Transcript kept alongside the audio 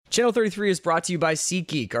Channel 33 is brought to you by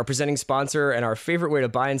SeatGeek, our presenting sponsor and our favorite way to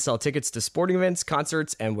buy and sell tickets to sporting events,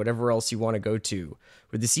 concerts, and whatever else you want to go to.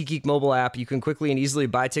 With the SeatGeek mobile app, you can quickly and easily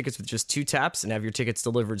buy tickets with just 2 taps and have your tickets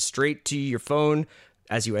delivered straight to your phone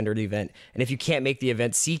as you enter the event. And if you can't make the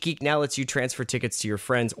event, SeatGeek now lets you transfer tickets to your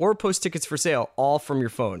friends or post tickets for sale, all from your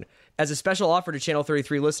phone. As a special offer to Channel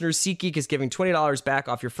 33 listeners, SeatGeek is giving $20 back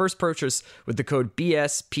off your first purchase with the code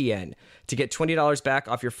BSPN. To get $20 back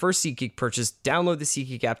off your first SeatGeek purchase, download the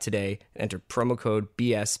SeatGeek app today and enter promo code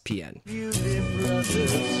BSPN.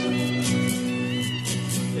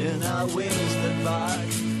 In our wings that fly,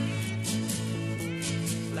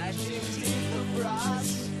 flashing teeth of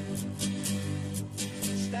brass,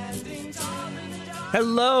 standing tall in the dark.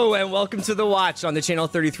 Hello and welcome to The Watch on the Channel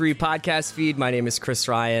 33 podcast feed. My name is Chris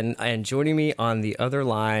Ryan, and joining me on the other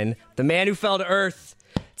line, the man who fell to earth,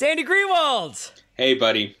 it's Andy Greenwald. Hey,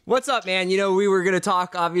 buddy. What's up, man? You know, we were going to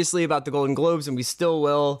talk, obviously, about the Golden Globes, and we still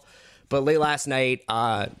will, but late last night,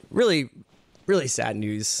 really sad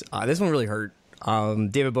news. This one really hurt.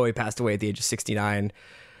 David Bowie passed away at the age of 69.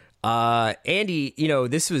 Andy, you know,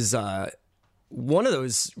 this was one of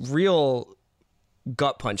those real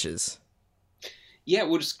gut punches. Yeah,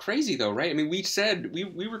 well, it's crazy, though, right? I mean, we said,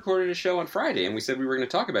 we recorded a show on Friday, and we said we were going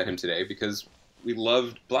to talk about him today because we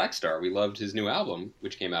loved Black Star. We loved his new album,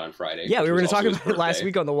 which came out on Friday. Yeah, we were going to talk about it last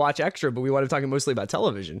week on the Watch Extra, but we wanted to talk mostly about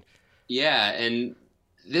television. Yeah, and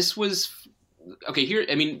this was... Okay, here,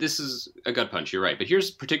 I mean, this is a gut punch, you're right. But here's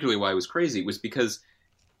particularly why it was crazy, was because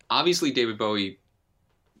obviously David Bowie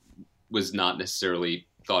was not necessarily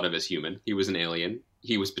thought of as human. He was an alien.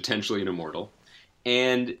 He was potentially an immortal.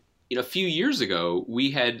 And, you know, a few years ago,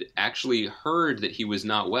 we had actually heard that he was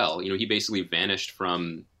not well. You know, he basically vanished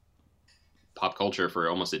from pop culture for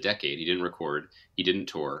almost a decade. He didn't record. He didn't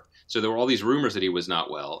tour. So there were all these rumors that he was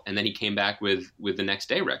not well. And then he came back with the Next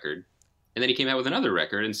Day record. And then he came out with another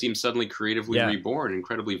record and seemed suddenly creatively reborn,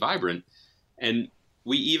 incredibly vibrant. And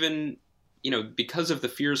we even, you know, because of the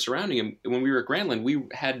fears surrounding him, when we were at Grantland, we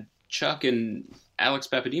had Chuck and Alex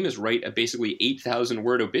Papademos write a basically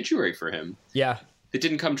 8,000-word obituary for him. Yeah. That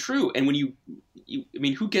didn't come true. And when you I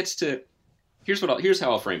mean, who gets to... Here's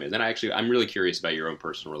how I'll frame it. Then I'm really curious about your own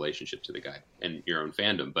personal relationship to the guy and your own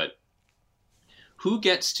fandom. But who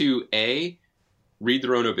gets to, A, read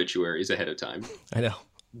their own obituaries ahead of time? I know.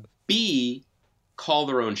 B, call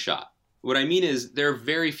their own shot. What I mean is there are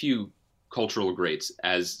very few cultural greats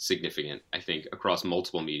as significant, I think, across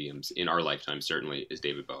multiple mediums in our lifetime, certainly, as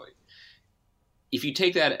David Bowie. If you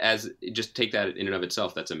take that in and of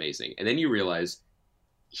itself, that's amazing. And then you realize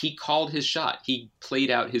he called his shot. He played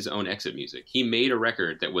out his own exit music. He made a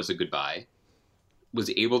record that was a goodbye, was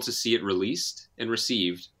able to see it released and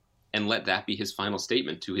received, and let that be his final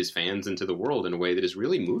statement to his fans and to the world in a way that is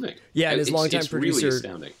really moving. Yeah, and his longtime producer, really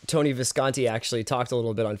astounding. Tony Visconti, actually talked a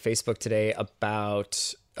little bit on Facebook today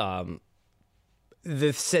about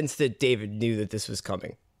the sense that David knew that this was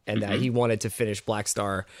coming and that he wanted to finish Black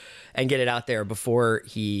Star and get it out there before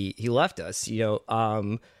he left us. You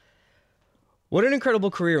know, what an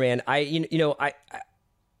incredible career, man. I in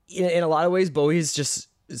a lot of ways, Bowie is just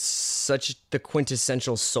such the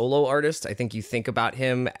quintessential solo artist. I think you think about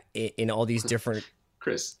him in all these different...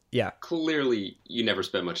 Chris. Yeah. Clearly, you never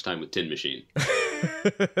spent much time with Tin Machine.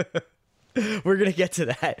 We're going to get to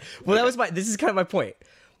that. Well, this is kind of my point.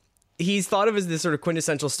 He's thought of as this sort of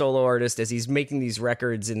quintessential solo artist as he's making these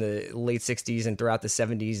records in the late 60s and throughout the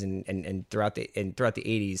 70s and throughout the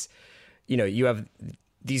 80s. You know, you have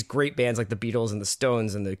these great bands like the Beatles and the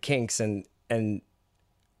Stones and the Kinks and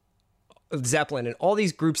Zeppelin and all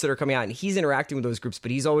these groups that are coming out, and he's interacting with those groups,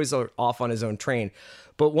 but he's always off on his own train.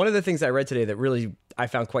 But one of the things I read today that really I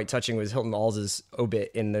found quite touching was Hilton Als'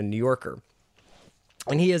 obit in the New Yorker.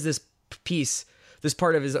 And he has this piece, this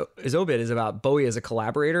part of his obit is about Bowie as a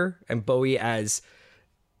collaborator and Bowie as,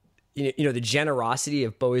 you know, the generosity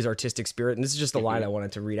of Bowie's artistic spirit. And this is just the line I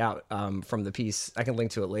wanted to read out from the piece. I can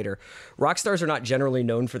link to it later. Rock stars are not generally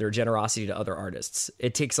known for their generosity to other artists.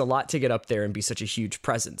 It takes a lot to get up there and be such a huge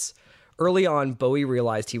presence. Early on, Bowie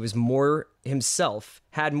realized he was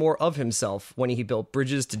had more of himself when he built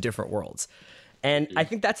bridges to different worlds. And I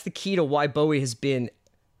think that's the key to why Bowie has been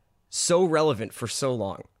so relevant for so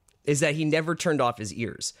long, is that he never turned off his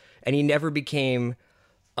ears and he never became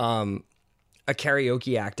a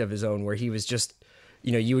karaoke act of his own where he was just,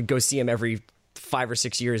 you know, you would go see him every 5 or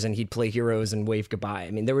 6 years and he'd play Heroes and wave goodbye.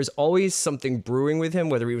 I mean, there was always something brewing with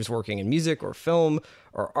him, whether he was working in music or film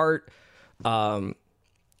or art.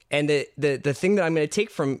 And the thing that I'm going to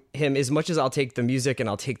take from him, as much as I'll take the music and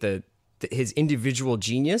I'll take his individual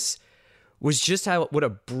genius, was just what a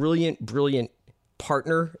brilliant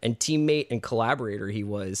partner and teammate and collaborator he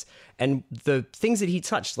was, and the things that he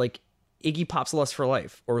touched, like Iggy Pop's Lust for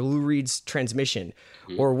Life, or Lou Reed's Transmission,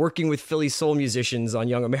 or working with Philly soul musicians on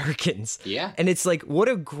Young Americans. Yeah. And it's like, what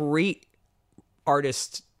a great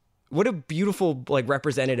artist, what a beautiful like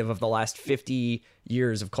representative of the last 50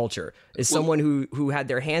 years of culture is someone who had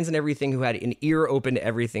their hands in everything, who had an ear open to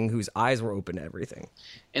everything, whose eyes were open to everything.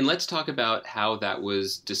 And let's talk about how that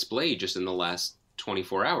was displayed just in the last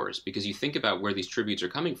 24 hours, because you think about where these tributes are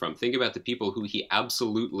coming from. Think about the people who he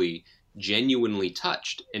absolutely genuinely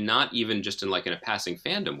touched, and not even just in a passing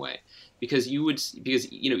fandom way, because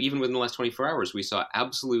even within the last 24 hours we saw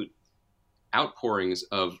absolute outpourings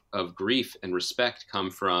of grief and respect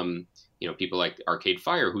come from people like Arcade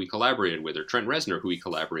Fire, who he collaborated with, or Trent Reznor, who he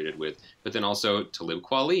collaborated with, but then also Talib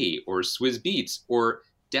Kweli or Swizz Beatz or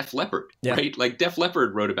Def Leppard, right? Like Def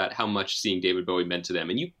Leppard wrote about how much seeing David Bowie meant to them,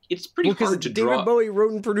 and it's pretty hard to draw. David Bowie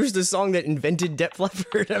wrote and produced a song that invented Def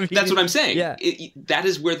Leppard. I mean, that's what I'm saying. Yeah, that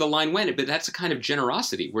is where the line went. But that's a kind of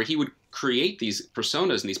generosity where he would create these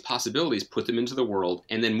personas and these possibilities, put them into the world,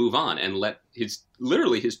 and then move on and let his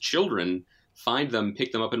children find them,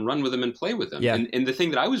 pick them up, and run with them and play with them. Yeah. And the thing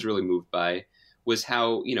that I was really moved by was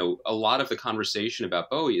how a lot of the conversation about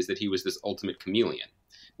Bowie is that he was this ultimate chameleon,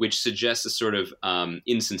 which suggests a sort of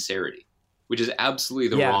insincerity, which is absolutely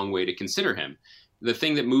the wrong way to consider him. The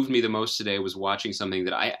thing that moved me the most today was watching something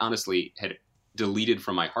that I honestly had deleted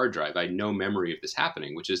from my hard drive. I had no memory of this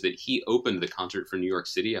happening, which is that he opened the concert for New York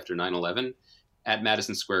City after 9/11 at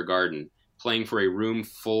Madison Square Garden, playing for a room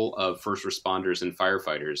full of first responders and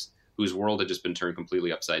firefighters whose world had just been turned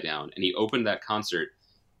completely upside down. And he opened that concert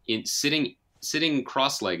sitting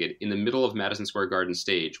cross-legged in the middle of Madison Square Garden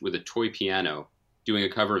stage with a toy piano, doing a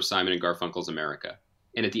cover of Simon and Garfunkel's America.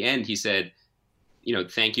 And at the end, he said,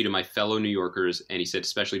 thank you to my fellow New Yorkers, and he said,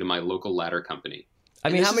 especially to my local ladder company. I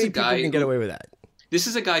mean, how many people can get away with that? This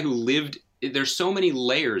is a guy who lived, there's so many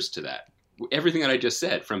layers to that. Everything that I just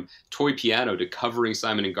said, from toy piano to covering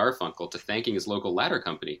Simon and Garfunkel to thanking his local ladder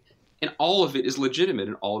company. And all of it is legitimate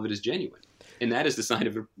and all of it is genuine. And that is the sign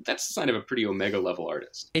of a pretty Omega level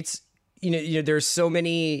artist. It's, there's so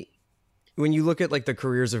many, when you look at like the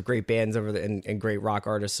careers of great bands and great rock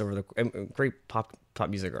artists and great pop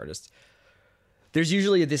music artists, there's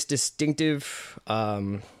usually this distinctive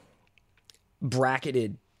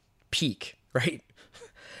bracketed peak, right?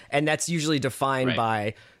 And that's usually defined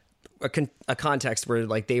by a context where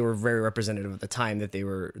like they were very representative of the time that they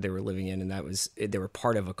were living in, and they were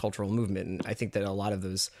part of a cultural movement. And I think that a lot of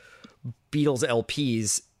those Beatles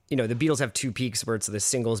LPs, the Beatles have two peaks where it's the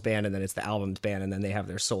singles band and then it's the albums band, and then they have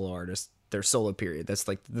their solo artists, their solo period. That's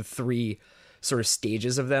like the three sort of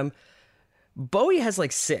stages of them. Bowie has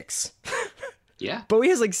like 6. Yeah. Bowie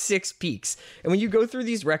has like 6 peaks. And when you go through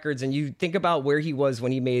these records and you think about where he was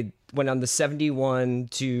when he went on the 71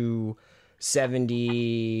 to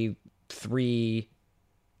 73,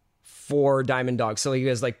 4 Diamond Dogs. So he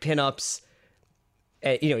has like pinups,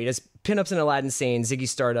 he does pinups in Aladdin Sane, Ziggy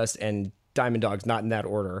Stardust, and Diamond Dogs, not in that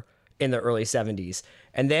order, in the early 70s.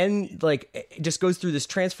 And then like it just goes through this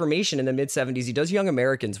transformation in the mid 70s. He does Young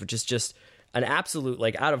Americans, which is just an absolute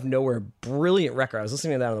like out of nowhere brilliant record. I was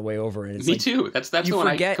listening to that on the way over, and it's me too. That's you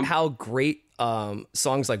forget how great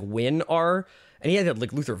songs like Win are. And he had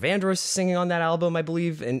like Luther Vandross singing on that album, I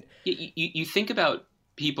believe. And you think about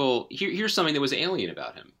people. Here's something that was alien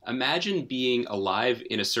about him. Imagine being alive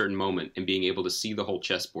in a certain moment and being able to see the whole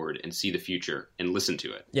chessboard and see the future and listen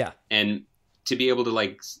to it. Yeah, and to be able to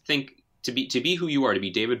like think. To be who you are, to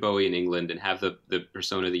be David Bowie in England and have the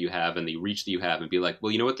persona that you have and the reach that you have, and be like,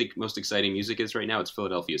 well, you know what the most exciting music is right now? It's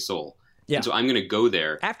Philadelphia soul. Yeah. And so I'm going to go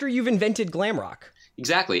there. After you've invented glam rock.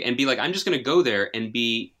 Exactly. And be like, I'm just going to go there and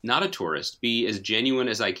be not a tourist, be as genuine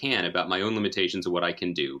as I can about my own limitations of what I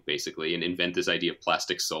can do, basically, and invent this idea of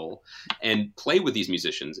plastic soul and play with these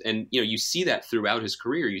musicians. And, you see that throughout his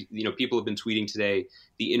career. People have been tweeting today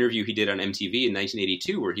the interview he did on MTV in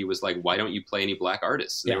 1982, where he was like, why don't you play any black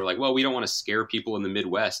artists? And they were like, well, we don't want to scare people in the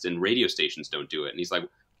Midwest and radio stations don't do it. And he's like,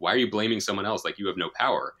 why are you blaming someone else? Like, you have no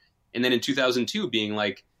power. And then in 2002 being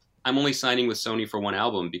like, I'm only signing with Sony for one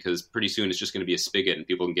album because pretty soon it's just going to be a spigot and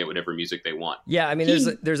people can get whatever music they want. Yeah, I mean,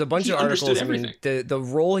 there's a bunch of articles. I mean, the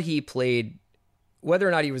role he played, whether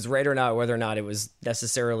or not he was right or not, whether or not it was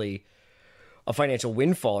necessarily a financial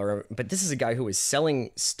windfall, but this is a guy who was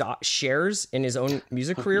selling stock shares in his own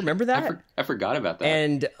music career. Remember that? I forgot about that.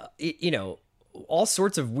 And all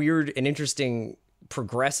sorts of weird and interesting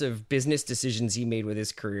progressive business decisions he made with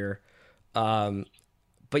his career. But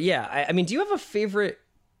yeah, I mean, do you have a favorite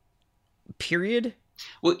period?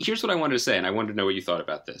 Well, here's what I wanted to say, and I wanted to know what you thought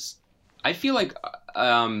about this. I feel like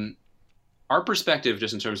our perspective,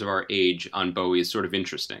 just in terms of our age on Bowie, is sort of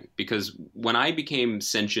interesting because when I became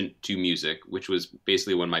sentient to music, which was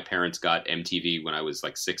basically when my parents got MTV when I was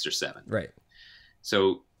like 6 or 7. Right.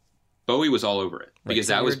 So Bowie was all over it because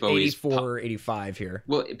so that was we're Bowie's 84, 85 here.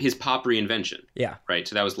 well, his pop reinvention. Yeah. Right.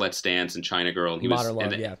 So that was Let's Dance and China Girl, and Modern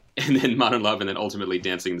Love, and then Modern Love, and then ultimately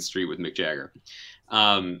Dancing in the Street with Mick Jagger,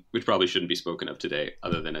 which probably shouldn't be spoken of today,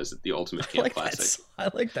 other than as the ultimate camp classic. I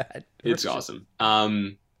like that. It's awesome.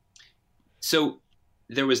 So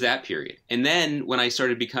there was that period, and then when I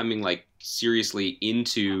started becoming like seriously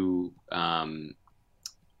into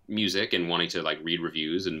music and wanting to like read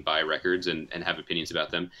reviews and buy records and have opinions about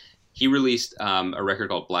them, he released a record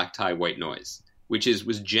called Black Tie, White Noise, which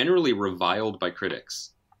was generally reviled by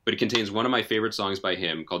critics, but it contains one of my favorite songs by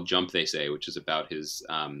him called Jump They Say, which is about his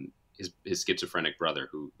schizophrenic brother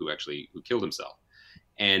who killed himself.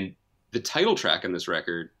 And the title track on this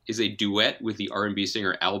record is a duet with the R&B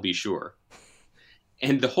singer Al B. Sure.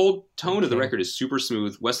 And the whole tone of the record is super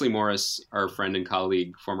smooth. Wesley Morris, our friend and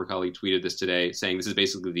former colleague, tweeted this today, saying this is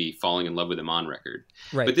basically the Falling in Love with Him On record.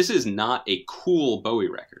 Right. But this is not a cool Bowie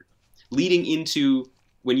record. Leading into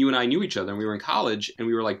when you and I knew each other and we were in college and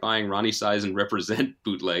we were like buying Ronnie Size and Represent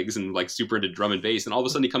bootlegs and like super into drum and bass, and all of a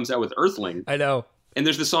sudden he comes out with Earthling. I know. And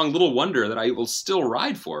there's the song Little Wonder that I will still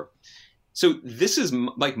ride for. So this is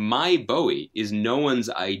like my Bowie is no one's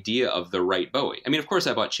idea of the right Bowie. I mean, of course,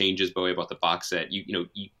 I bought Changes Bowie, I bought the box set.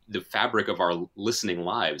 The fabric of our listening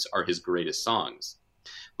lives are his greatest songs.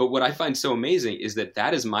 But what I find so amazing is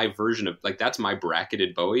that is my version of like that's my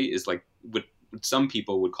bracketed Bowie is like what some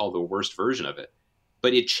people would call the worst version of it.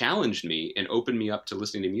 But it challenged me and opened me up to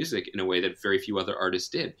listening to music in a way that very few other artists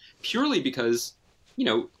did, purely because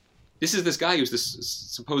this is this guy who's this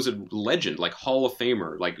supposed legend, like Hall of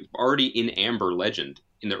Famer, like already in amber legend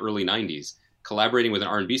in the early 90s, collaborating with an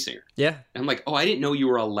R&B singer. Yeah. And I'm like, oh, I didn't know you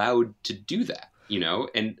were allowed to do that,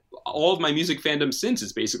 And all of my music fandom since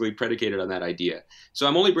is basically predicated on that idea. So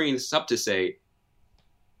I'm only bringing this up to say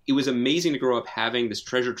it was amazing to grow up having this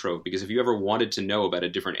treasure trove, because if you ever wanted to know about a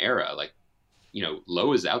different era, like,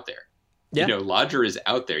 Low is out there. Yeah. Lodger is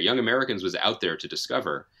out there. Young Americans was out there to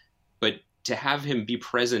discover. But to have him be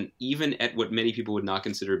present even at what many people would not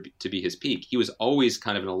consider to be his peak, he was always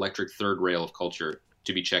kind of an electric third rail of culture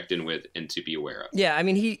to be checked in with and to be aware of. Yeah, I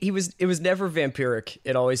mean, it was never vampiric.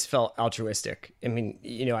 It always felt altruistic. I mean,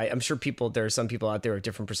 I'm sure there are some people out there with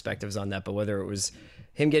different perspectives on that, but whether it was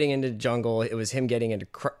him getting into jungle, it was him getting into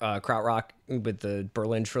krautrock with the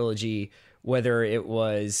Berlin trilogy, whether it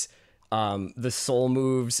was the soul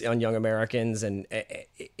moves on Young Americans, and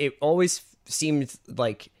it always seemed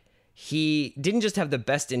like he didn't just have the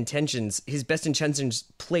best intentions. His best intentions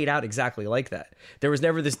played out exactly like that. There was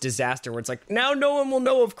never this disaster where it's like, now no one will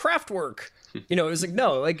know of Kraftwerk. It was like,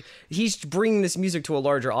 no, like he's bringing this music to a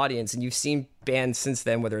larger audience. And you've seen bands since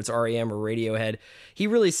then, whether it's REM or Radiohead, he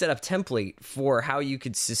really set up template for how you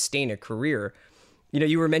could sustain a career.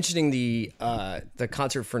 You were mentioning the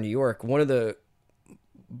concert for New York. One of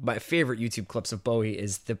my favorite YouTube clips of Bowie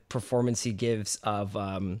is the performance he gives of,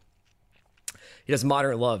 he does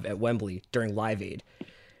Modern Love at Wembley during Live Aid.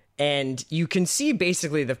 And you can see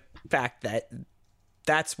basically the fact that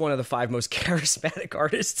that's one of the 5 most charismatic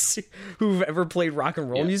artists who've ever played rock and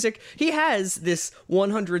roll music. He has this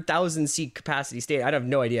 100,000 seat capacity stadium. I have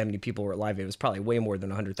no idea how many people were at Live Aid. It was probably way more than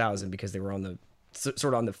 100,000 because they were sort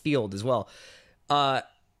of on the field as well.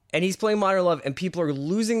 And he's playing Modern Love, and people are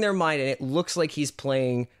losing their mind, and it looks like he's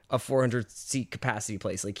playing a 400-seat capacity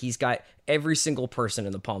place. Like, he's got every single person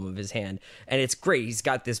in the palm of his hand, and it's great. He's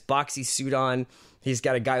got this boxy suit on. He's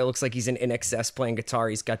got a guy who looks like he's in INXS playing guitar.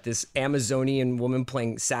 He's got this Amazonian woman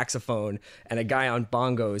playing saxophone and a guy on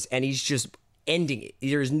bongos, and he's just ending it.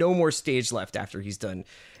 There's no more stage left after he's done.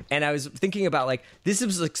 And I was thinking about, like, this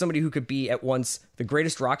is like somebody who could be at once the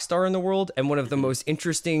greatest rock star in the world and one of the most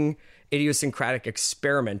interesting idiosyncratic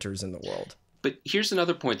experimenters in the world. But here's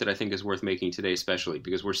another point that I think is worth making today, especially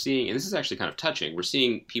because we're seeing, and this is actually kind of touching, we're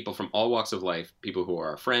seeing people from all walks of life, people who are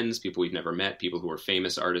our friends, people we've never met, people who are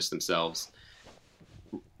famous artists themselves,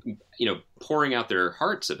 pouring out their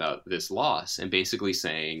hearts about this loss and basically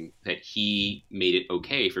saying that he made it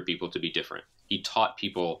okay for people to be different. He taught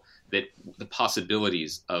people that the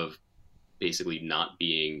possibilities of basically not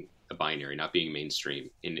being a binary, not being mainstream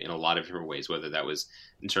in a lot of different ways, whether that was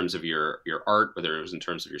in terms of your art, whether it was in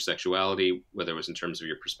terms of your sexuality, whether it was in terms of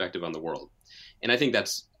your perspective on the world. And I think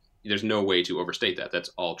there's no way to overstate that. That's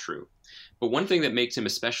all true. But one thing that makes him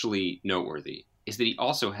especially noteworthy is that he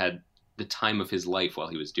also had the time of his life while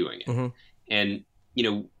he was doing it. Mm-hmm. And,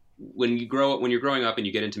 when you're growing up and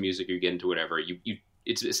you get into music or you get into whatever,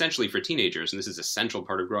 it's essentially for teenagers, and this is a central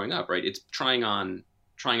part of growing up, right? It's trying on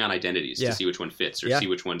trying on identities Yeah. to see which one fits or Yeah. see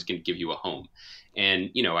which ones can give you a home.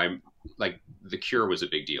 And, you know, I'm like, The Cure was a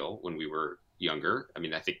big deal when we were younger. I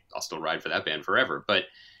mean, I think I'll still ride for that band forever. But,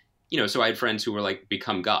 you know, so I had friends who were like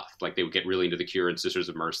become goth. Like they would get really into The Cure and Sisters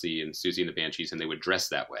of Mercy and Susie and the Banshees, and they would dress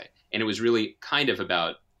that way. And it was really kind of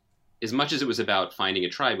about, as much as it was about finding a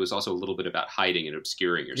tribe, it was also a little bit about hiding and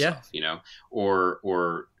obscuring yourself, you know,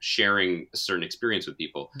 or sharing a certain experience with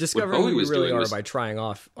people. Discovering who you really are by trying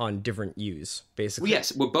off on different yous, basically. Well,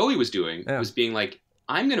 yes, what Bowie was doing was being like,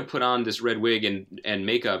 I'm going to put on this red wig and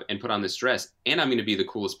makeup and put on this dress, and I'm going to be the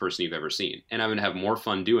coolest person you've ever seen. And I'm going to have more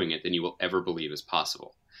fun doing it than you will ever believe is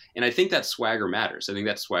possible. And I think that swagger matters. I think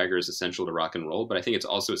that swagger is essential to rock and roll, but I think it's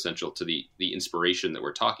also essential to the inspiration that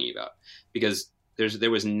we're talking about. Because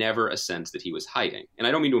there was never a sense that he was hiding. And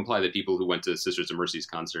I don't mean to imply that people who went to Sisters of Mercy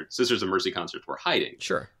concerts were hiding.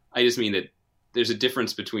 Sure. I just mean that there's a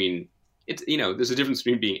difference between there's a difference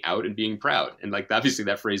between being out and being proud. And like, obviously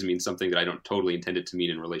that phrase means something that I don't totally intend it to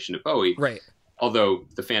mean in relation to Bowie. Right. Although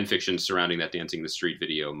the fan fiction surrounding that Dancing in the Street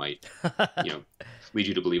video might, lead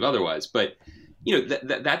you to believe otherwise. But,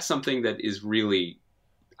 that's something that is really,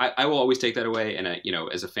 I will always take that away. And,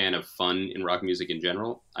 as a fan of fun in rock music in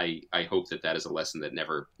general, I hope that is a lesson that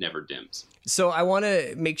never dims. So I want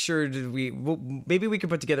to make sure maybe we could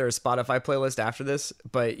put together a Spotify playlist after this.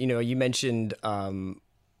 But, you mentioned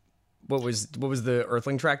what was the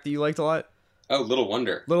Earthling track that you liked a lot? Oh, Little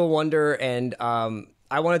Wonder. Little Wonder. And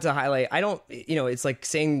I wanted to highlight, I don't, it's like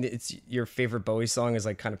saying that it's your favorite Bowie song is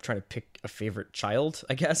like kind of trying to pick a favorite child,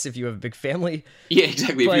 I guess, if you have a big family. Yeah,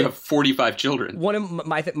 exactly. But if you have 45 children. One of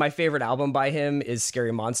my favorite album by him is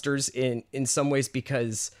Scary Monsters in some ways,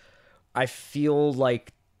 because I feel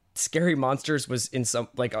like Scary Monsters was in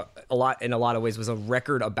a lot of ways was a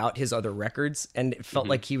record about his other records. And it felt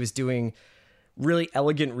like he was doing really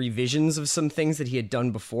elegant revisions of some things that he had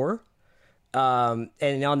done before. And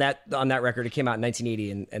on that record, it came out in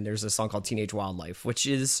 1980, and there's a song called Teenage Wildlife, which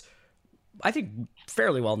is, I think,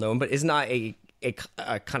 fairly well known, but is not a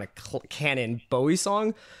kind of canon Bowie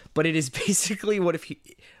song, but it is basically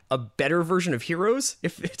a better version of Heroes,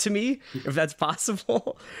 if that's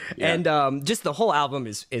possible. Yeah. And just the whole album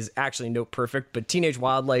is actually note perfect, but Teenage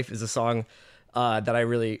Wildlife is a song that I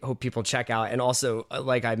really hope people check out. And also,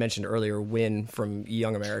 like I mentioned earlier, Win from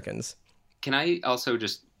Young Americans. Can I also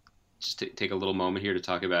just take a little moment here to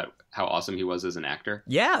talk about how awesome he was as an actor?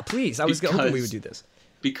 Yeah, please. I was hoping we would do this.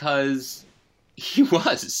 Because he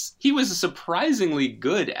was a surprisingly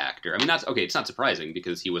good actor. I mean, it's not surprising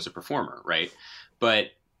because he was a performer, right? But,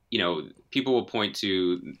 people will point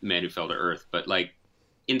to Man Who Fell to Earth, but like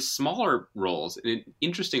in smaller roles, in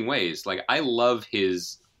interesting ways, like I love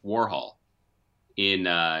his Warhol in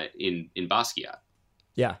Basquiat.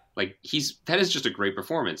 Yeah. Like that is just a great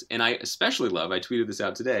performance. And I especially love, I tweeted this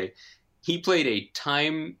out today, he played a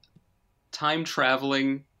time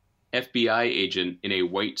traveling FBI agent in a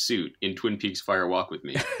white suit in Twin Peaks Fire Walk with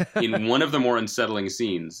Me in one of the more unsettling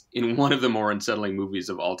scenes in one of the more unsettling movies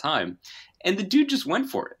of all time. And the dude just went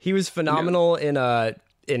for it. He was phenomenal in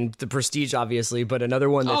The Prestige, obviously, but another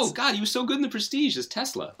one that's... Oh God, he was so good in The Prestige as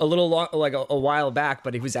Tesla. A little long, like a while back,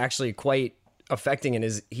 but he was actually quite affecting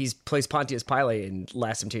he plays Pontius Pilate in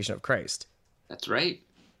Last Temptation of Christ. That's right.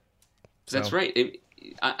 That's right.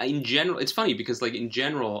 In general, it's funny because like in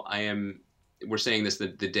general, we're saying this the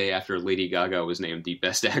day after Lady Gaga was named the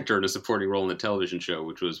best actor in a supporting role in a television show,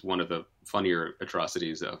 which was one of the funnier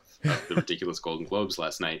atrocities of the ridiculous Golden Globes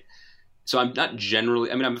last night. So I'm not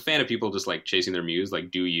generally, I'm a fan of people just like chasing their muse,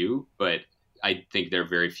 like do you, but I think there are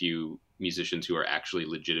very few musicians who are actually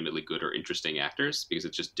legitimately good or interesting actors because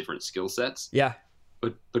it's just different skill sets. Yeah.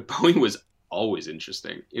 But Bowie was always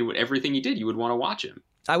interesting. In everything he did, you would want to watch him.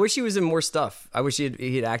 I wish he was in more stuff. I wish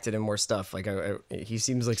he'd acted in more stuff. Like he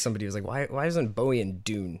seems like somebody who's like, why isn't Bowie in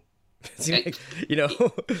Dune? Like,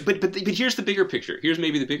 But here's the bigger picture. Here's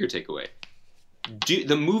maybe the bigger takeaway.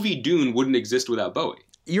 The movie Dune wouldn't exist without Bowie.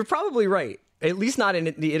 You're probably right. At least not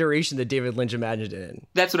in the iteration that David Lynch imagined it in.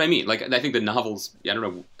 That's what I mean. Like, I think the novels, I don't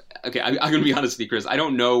know. Okay, I'm going to be honest with you, Chris. I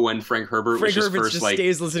don't know when Frank Herbert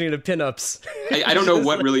stays listening to pinups. I don't know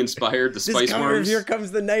what really inspired the Spice Worms. Here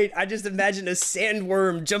Comes the Night. I just imagine a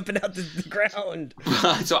sandworm jumping out the ground.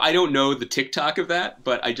 So I don't know the TikTok of that,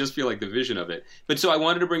 but I just feel like the vision of it. But so I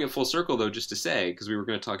wanted to bring it full circle, though, just to say, because we were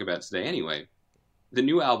going to talk about it today anyway, the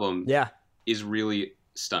new album is really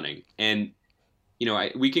stunning. And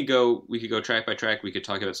we could go track by track. We could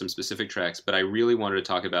talk about some specific tracks, but I really wanted to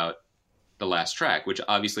talk about the last track, which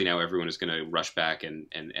obviously now everyone is going to rush back and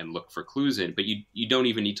look for clues in, but you don't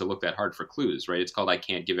even need to look that hard for clues, right? It's called I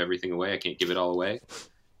Can't Give Everything Away. I Can't Give It All Away.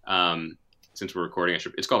 Since we're recording,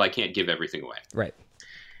 it's called I Can't Give Everything Away. Right.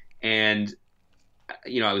 And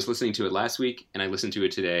I was listening to it last week and I listened to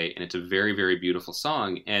it today, and it's a very, very beautiful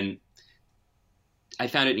song. And I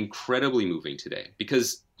found it incredibly moving today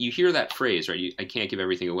because you hear that phrase, right? I can't give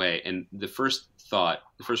everything away. And the first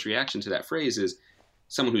reaction to that phrase is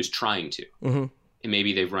someone who's trying to. Mm-hmm. And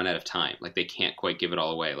maybe they've run out of time. Like they can't quite give it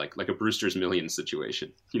all away. Like a Brewster's Millions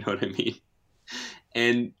situation. You know what I mean?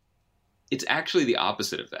 And it's actually the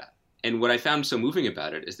opposite of that. And what I found so moving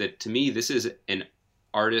about it is that to me, this is an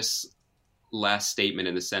artist's last statement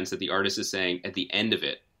in the sense that the artist is saying at the end of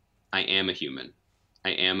it, I am a human. I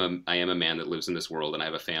am a man that lives in this world, and I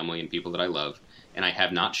have a family and people that I love. And I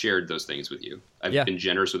have not shared those things with you. I've been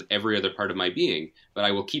generous with every other part of my being, but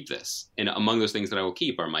I will keep this. And among those things that I will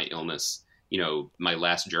keep are my illness, my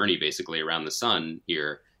last journey basically around the sun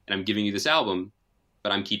here. And I'm giving you this album,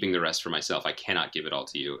 but I'm keeping the rest for myself. I cannot give it all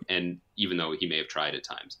to you. And even though he may have tried at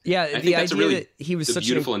times. Yeah. I think that's a really he was such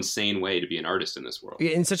beautiful, insane way to be an artist in this world.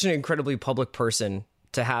 And such an incredibly public person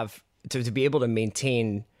to have, to be able to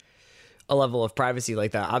maintain a level of privacy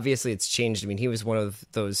like that. Obviously it's changed. I mean, he was one of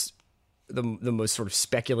those, the most sort of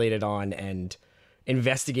speculated on and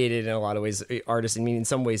investigated in a lot of ways artists. I mean, in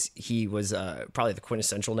some ways he was probably the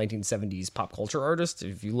quintessential 1970s pop culture artist.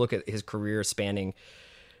 If you look at his career spanning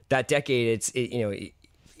that decade,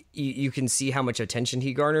 you can see how much attention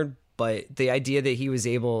he garnered, but the idea that he was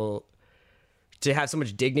able to have so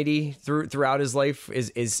much dignity throughout his life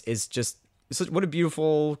is just what a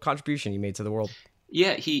beautiful contribution he made to the world.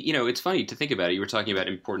 Yeah, it's funny to think about it. You were talking about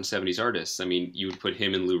important 70s artists. I mean, you would put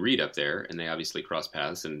him and Lou Reed up there, and they obviously crossed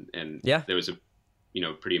paths. And there was a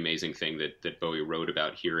pretty amazing thing that Bowie wrote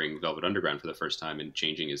about hearing Velvet Underground for the first time and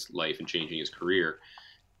changing his life and changing his career.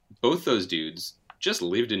 Both those dudes just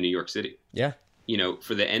lived in New York City. Yeah.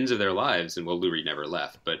 For the ends of their lives, and Lou Reed never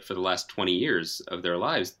left, but for the last 20 years of their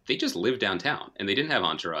lives, they just lived downtown, and they didn't have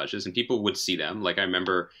entourages, and people would see them. Like I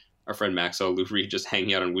remember our friend Max saw Lou Reed just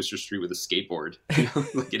hanging out on Worcester Street with a skateboard,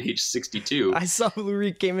 like at age 62. I saw Lou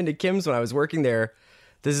Reed came into Kim's when I was working there.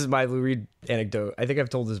 This is my Lou Reed anecdote. I think I've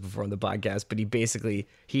told this before on the podcast, but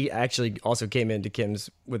he actually also came into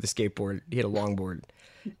Kim's with a skateboard. He had a longboard,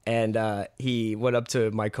 and he went up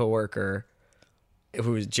to my coworker,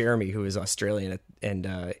 who was Jeremy, who was Australian,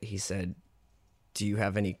 and he said, "Do you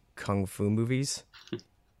have any kung fu movies?"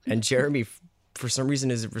 And Jeremy, for some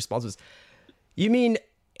reason, his response was, "You mean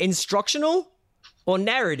instructional or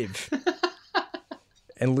narrative?"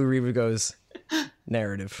 And Lou Reed goes,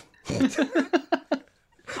 "Narrative."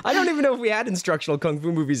 I don't even know if we had instructional kung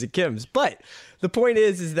fu movies at Kim's, but the point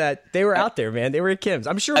is that they were out there, man. They were at Kim's.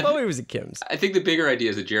 I'm sure Bowie was at Kim's. I think the bigger idea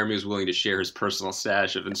is that Jeremy was willing to share his personal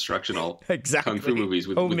stash of instructional kung fu movies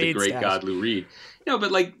with the great god Lou Reed. No,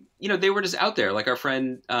 but they were just out there. Like our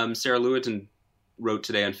friend Sarah Lewitton wrote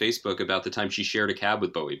today on Facebook about the time she shared a cab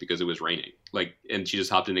with Bowie because it was raining. And she just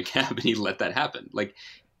hopped in a cab and he let that happen.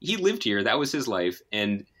 He lived here. That was his life.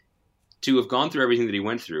 And to have gone through everything that he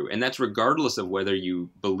went through, and that's regardless of whether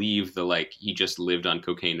you believe he just lived on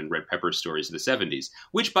cocaine and red pepper stories of the 70s,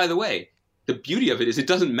 which, by the way, the beauty of it is it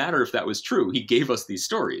doesn't matter if that was true. He gave us these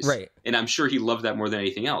stories. Right. And I'm sure he loved that more than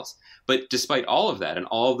anything else. But despite all of that and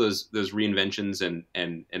all of those reinventions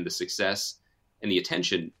and the success and the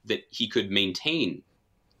attention, that he could maintain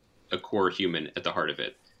a core human at the heart of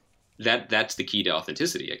it, that's the key to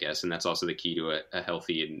authenticity, I guess. And that's also the key to a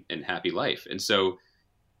healthy and happy life. And so,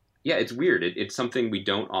 yeah, it's weird. It's something we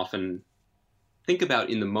don't often think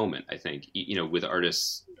about in the moment, I think, with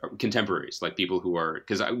artists, contemporaries, like people who are,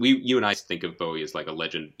 because you and I think of Bowie as like a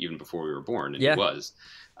legend even before we were born, and he was.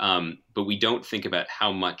 But we don't think about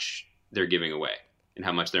how much they're giving away and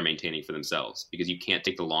how much they're maintaining for themselves, because you can't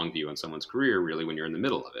take the long view on someone's career really when you're in the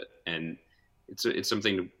middle of it. And it's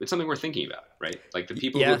something worth thinking about, right? Like the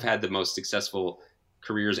people who have had the most successful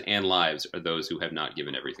careers and lives are those who have not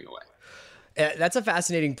given everything away. That's a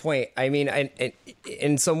fascinating point. I mean,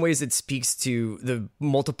 in some ways it speaks to the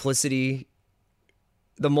multiplicity,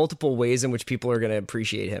 the multiple ways in which people are going to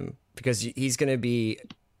appreciate him, because he's going to be,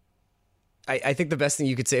 I think the best thing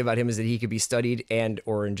you could say about him is that he could be studied and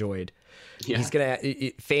or enjoyed. Yeah. He's going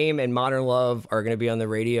to, Fame and Modern Love are going to be on the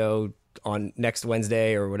radio on next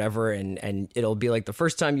Wednesday or whatever, and it'll be like the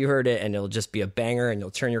first time you heard it, and it'll just be a banger, and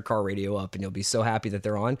you'll turn your car radio up and you'll be so happy that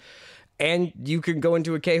they're on. And you can go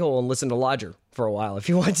into a K-hole and listen to Lodger for a while if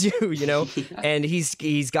you want to, Yeah. And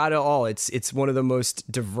he's got it all. It's one of the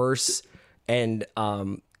most diverse and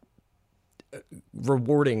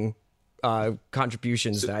rewarding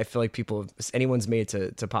contributions that I feel like anyone's made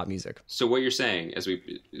to pop music. So what you're saying, as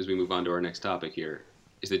we move on to our next topic here,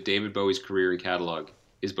 is that David Bowie's career and catalog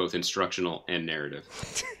is both instructional and narrative.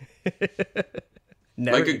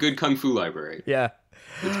 Like a good kung fu library. Yeah.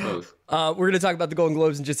 It's both. We're going to talk about the Golden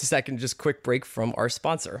Globes in just a second. Just a quick break from our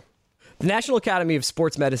sponsor. The National Academy of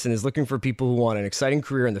Sports Medicine is looking for people who want an exciting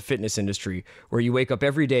career in the fitness industry where you wake up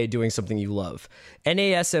every day doing something you love.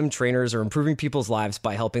 NASM trainers are improving people's lives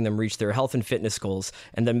by helping them reach their health and fitness goals,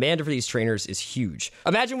 and the demand for these trainers is huge.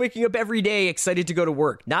 Imagine waking up every day excited to go to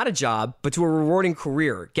work, not a job, but to a rewarding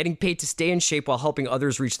career, getting paid to stay in shape while helping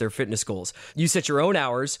others reach their fitness goals. You set your own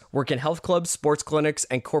hours, work in health clubs, sports clinics,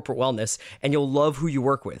 and corporate wellness, and you'll love who you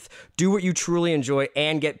work with. Do what you truly enjoy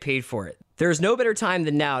and get paid for it. There is no better time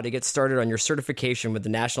than now to get started on your certification with the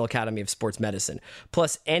National Academy of Sports Medicine.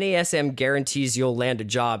 Plus, NASM guarantees you'll land a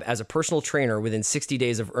job as a personal trainer within 60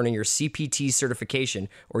 days of earning your CPT certification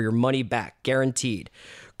or your money back, guaranteed.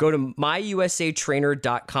 Go to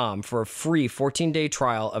myusatrainer.com for a free 14-day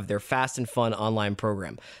trial of their fast and fun online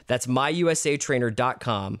program. That's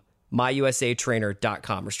myusatrainer.com,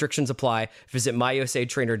 myusatrainer.com. Restrictions apply. Visit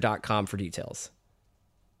myusatrainer.com for details.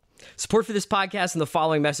 Support for this podcast and the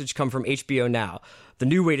following message come from HBO Now, the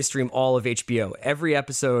new way to stream all of HBO, every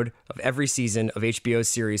episode of every season of HBO's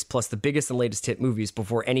series, plus the biggest and latest hit movies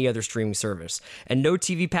before any other streaming service. And no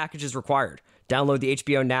TV package is required. Download the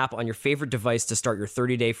HBO Now app on your favorite device to start your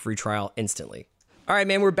 30-day free trial instantly. All right,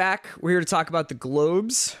 man, we're back. We're here to talk about the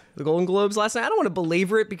Globes, the Golden Globes last night. I don't want to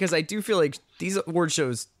belabor it because I do feel like these award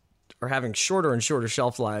shows are having shorter and shorter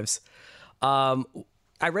shelf lives.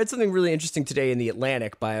 I read something really interesting today in The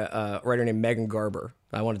Atlantic by a writer named Megan Garber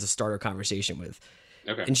I wanted to start our conversation with.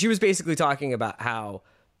 Okay. And she was basically talking about how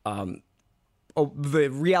the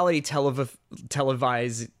reality television,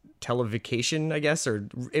 I guess, or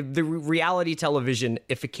the reality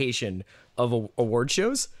television-ification of award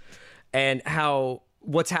shows, and how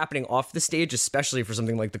what's happening off the stage, especially for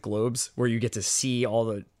something like the Globes, where you get to see all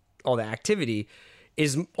the activity,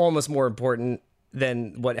 is almost more important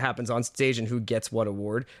than what happens on stage and who gets what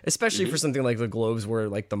award, especially for something like the Globes where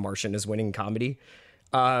like The Martian is winning comedy.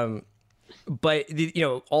 But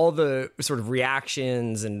all the sort of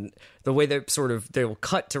reactions and the way that sort of they will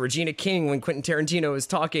cut to Regina King when Quentin Tarantino is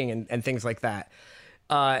talking and things like that,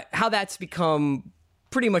 how that's become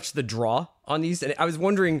pretty much the draw on these. And I was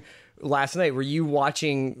wondering last night, were you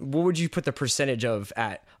watching, what would you put the percentage of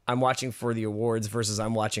at I'm watching for the awards versus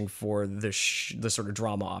I'm watching for the sort of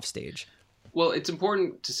drama off stage? Well, it's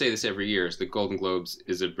important to say this every year, is the Golden Globes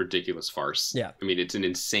is a ridiculous farce. Yeah. I mean, it's an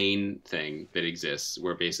insane thing that exists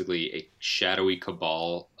where basically a shadowy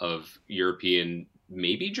cabal of European,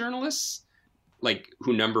 maybe journalists, like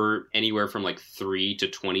who number anywhere from like 3 to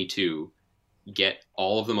 22, get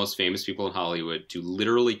all of the most famous people in Hollywood to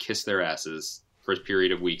literally kiss their asses for a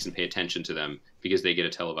period of weeks and pay attention to them because they get a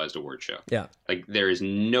televised award show. Yeah. Like these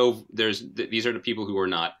are the people who are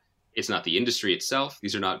not, it's not the industry itself.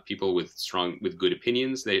 These are not people with good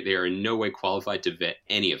opinions. They are in no way qualified to vet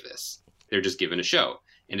any of this. They're just given a show.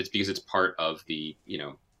 And it's because it's part of the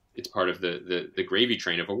gravy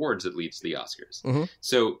train of awards that leads to the Oscars. Mm-hmm.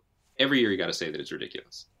 So every year you got to say that it's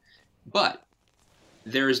ridiculous. But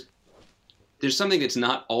there's something that's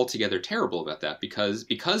not altogether terrible about that because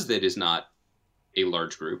that is not a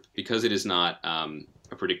large group, because it is not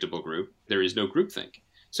a predictable group, there is no groupthink.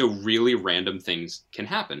 So really random things can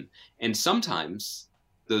happen. And sometimes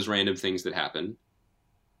those random things that happen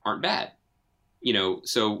aren't bad.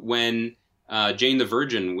 So when Jane the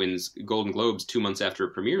Virgin wins Golden Globes 2 months after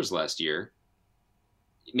it premieres last year,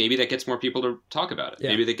 maybe that gets more people to talk about it.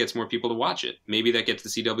 Yeah. Maybe that gets more people to watch it. Maybe that gets the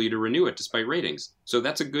CW to renew it despite ratings. So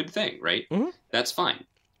that's a good thing, right? Mm-hmm. That's fine.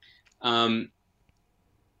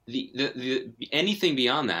 Anything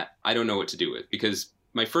beyond that, I don't know what to do with, because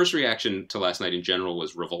my first reaction to last night in general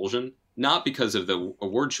was revulsion, not because of the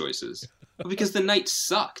award choices, but because the night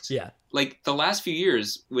sucked. Yeah. Like the last few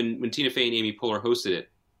years when Tina Fey and Amy Poehler hosted it,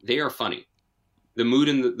 they are funny. The mood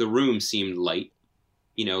in the room seemed light.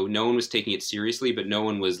 No one was taking it seriously, but no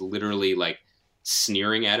one was literally like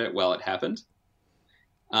sneering at it while it happened.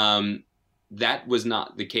 That was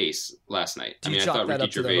not the case last night. I thought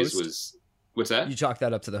Ricky Gervais was... What's that? You chalk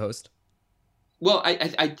that up to the host? Well,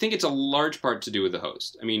 I think it's a large part to do with the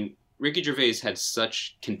host. I mean, Ricky Gervais had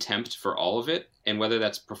such contempt for all of it, and whether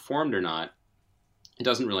that's performed or not, it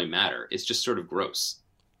doesn't really matter. It's just sort of gross.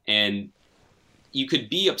 And you could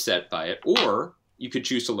be upset by it, or you could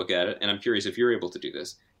choose to look at it, and I'm curious if you're able to do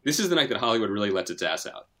this. This is the night that Hollywood really lets its ass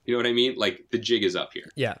out. You know what I mean? Like, the jig is up here.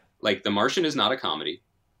 Yeah. Like, The Martian is not a comedy.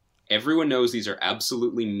 Everyone knows these are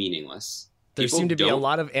absolutely meaningless. There seemed to be a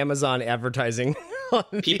lot of Amazon advertising.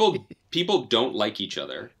 People don't like each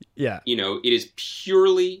other. Yeah. It is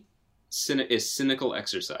purely a cynical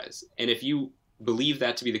exercise. And if you believe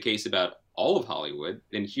that to be the case about all of Hollywood,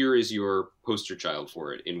 then here is your poster child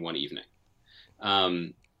for it in one evening.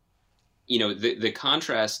 the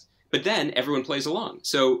contrast, but then everyone plays along.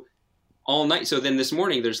 So all night. So then this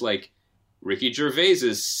morning there's like Ricky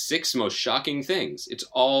Gervais's 6 most shocking things. It's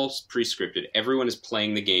all pre-scripted. Everyone is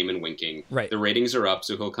playing the game and winking. Right. The ratings are up,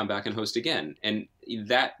 so he'll come back and host again. And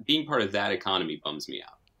that being part of that economy bums me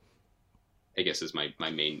out, I guess, is my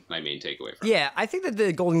main takeaway from it. Yeah, I think that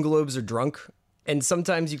the Golden Globes are drunk, and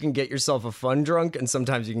sometimes you can get yourself a fun drunk, and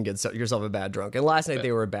sometimes you can get yourself a bad drunk. And last night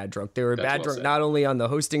they were a bad drunk. They were a That's bad well drunk said. not only on the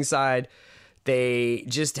hosting side, they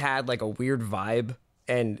just had like a weird vibe.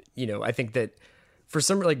 And, I think that for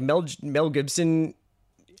some, like Mel Gibson,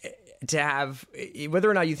 to have, whether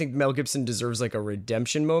or not you think Mel Gibson deserves like a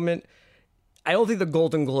redemption moment, I don't think the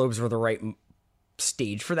Golden Globes were the right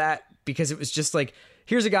stage for that, because it was just like,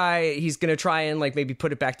 here's a guy, he's going to try and like maybe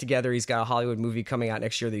put it back together. He's got a Hollywood movie coming out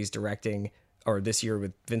next year that he's directing, or this year,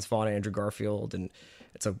 with Vince Vaughn and Andrew Garfield, and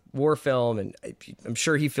it's a war film, and I'm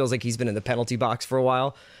sure he feels like he's been in the penalty box for a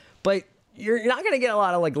while. But you're not going to get a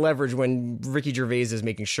lot of like leverage when Ricky Gervais is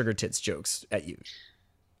making sugar tits jokes at you.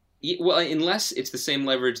 Well, unless it's the same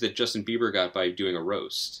leverage that Justin Bieber got by doing a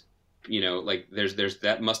roast. Like there's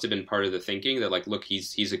that must have been part of the thinking that like, look,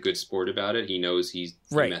 he's a good sport about it. He knows he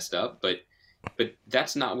messed up, but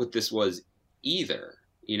that's not what this was either.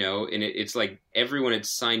 And it's like everyone had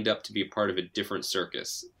signed up to be a part of a different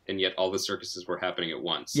circus, and yet all the circuses were happening at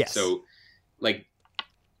once. Yes. So like,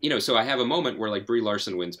 so I have a moment where like Brie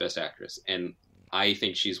Larson wins Best Actress, and I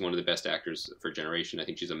think she's one of the best actors for a generation. I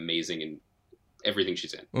think she's amazing in everything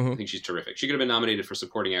she's in. Mm-hmm. I think she's terrific. She could have been nominated for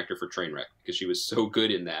supporting actor for Trainwreck because she was so good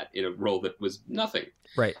in that, in a role that was nothing.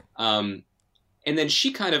 Right. And then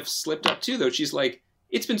she kind of slipped up too, though. She's like,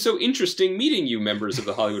 it's been so interesting meeting you, members of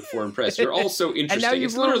the Hollywood Foreign Press. You're all so interesting. And now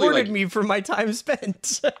you've rewarded me for my time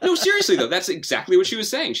spent. No, seriously, though. That's exactly what she was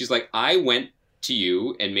saying. She's like, I went to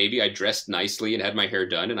you, and maybe I dressed nicely and had my hair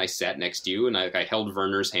done, and I sat next to you, and I held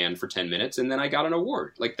Werner's hand for 10 minutes, and then I got an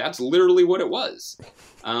award. Like, that's literally what it was.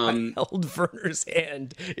 I held Werner's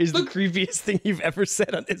hand is the creepiest thing you've ever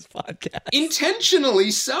said on this podcast. Intentionally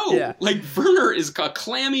so. Yeah. Like, Werner is a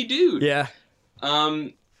clammy dude. Yeah.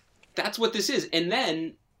 That's what this is. And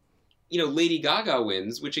then, Lady Gaga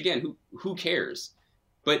wins, which again, who cares?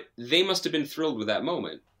 But they must have been thrilled with that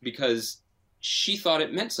moment because she thought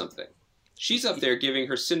it meant something. She's up there giving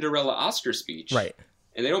her Cinderella Oscar speech. Right.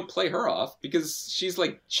 And they don't play her off because she's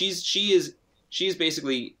like, she is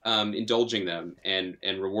basically indulging them and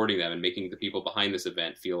rewarding them and making the people behind this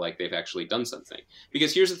event feel like they've actually done something.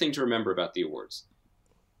 Because here's the thing to remember about the awards.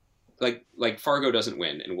 Like Fargo doesn't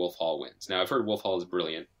win and Wolf Hall wins. Now, I've heard Wolf Hall is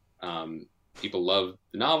brilliant. People love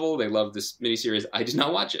the novel. They love this miniseries. I did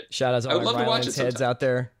not watch it. Shout out to all my violence heads out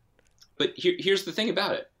there. But here's the thing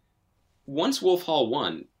about it. Once Wolf Hall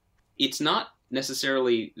won, it's not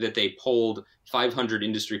necessarily that they polled 500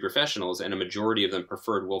 industry professionals and a majority of them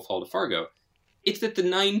preferred Wolf Hall to Fargo. It's that the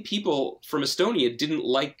 9 people from Estonia didn't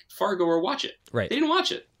like Fargo or watch it. Right. They didn't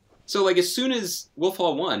watch it. So like as soon as Wolf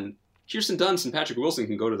Hall won, Kirsten Dunst and Patrick Wilson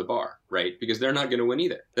can go to the bar, right? Because they're not going to win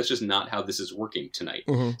either. That's just not how this is working tonight.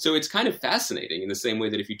 Mm-hmm. So it's kind of fascinating in the same way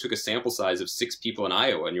that if you took a sample size of 6 people in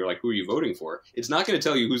Iowa and you're like, who are you voting for? It's not going to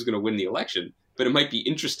tell you who's going to win the election, but it might be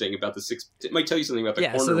interesting about the 6. It might tell you something about the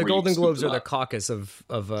corner. Yeah, so the where Golden you Globes are the up. caucus of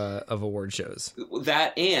award shows.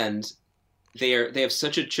 That, and they have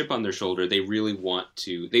such a chip on their shoulder. They really want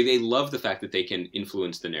to. They love the fact that they can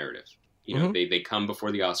influence the narrative. Mm-hmm. They come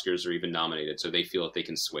before the Oscars or even nominated, so they feel that they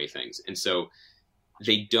can sway things, and so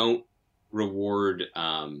they don't reward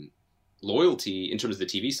loyalty in terms of the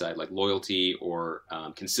TV side, like loyalty or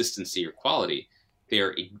consistency or quality. They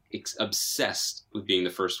are obsessed with being the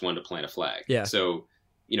first one to plant a flag. Yeah. So,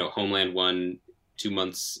 Homeland won 2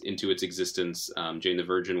 months into its existence. Jane the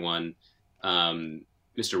Virgin won.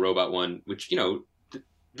 Mr. Robot won, which,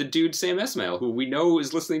 the dude Sam Esmail, who we know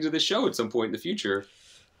is listening to this show at some point in the future,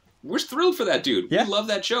 we're thrilled for that dude. Yeah. We love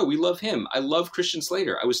that show. We love him. I love Christian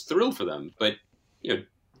Slater. I was thrilled for them. But,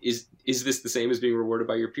 is this the same as being rewarded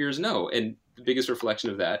by your peers? No. And the biggest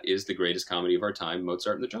reflection of that is the greatest comedy of our time,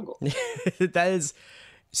 Mozart in the Jungle. That is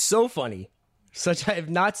so funny. I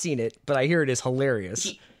have not seen it, but I hear it is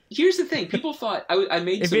hilarious. Here's the thing. People thought I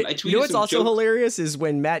tweeted what's also hilarious is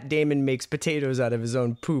when Matt Damon makes potatoes out of his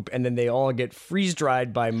own poop and then they all get freeze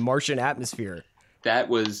dried by Martian atmosphere. That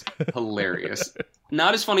was hilarious.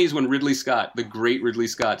 Not as funny as when Ridley Scott, the great Ridley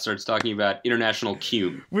Scott, starts talking about international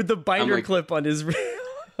cume. With the binder clip on his...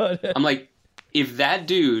 I'm like, if that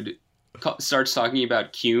dude starts talking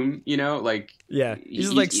about cume, yeah,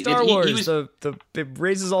 he's like Star Wars. It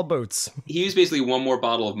raises all boats. He was basically one more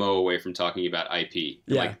bottle of Mo away from talking about IP.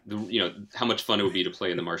 Yeah. Like how much fun it would be to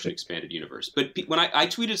play in the Martian expanded universe. But when I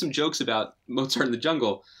tweeted some jokes about Mozart in the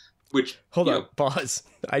Jungle, which Hold you on, know, pause.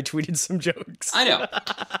 I tweeted some jokes. I know.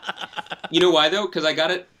 You know why though? Because I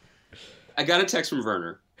got a text from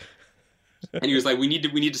Werner, and he was like, "We need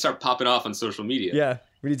to start popping off on social media." Yeah,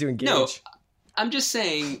 we need to engage. No, I'm just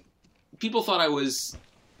saying, people thought I was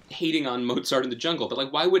hating on Mozart in the Jungle, but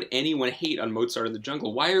like, why would anyone hate on Mozart in the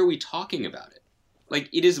Jungle? Why are we talking about it? Like,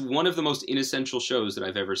 it is one of the most inessential shows that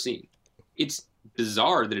I've ever seen. It's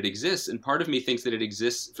bizarre that it exists, and part of me thinks that it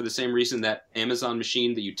exists for the same reason that Amazon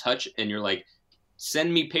machine that you touch and you're like,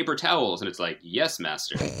 send me paper towels, and it's like, yes,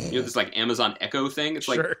 master. You know, this like Amazon Echo thing? It's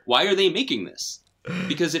like, Sure. why are they making this?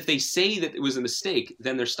 Because if they say that it was a mistake,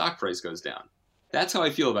 then their stock price goes down. That's how I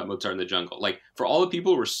feel about Mozart in the Jungle. Like, for all the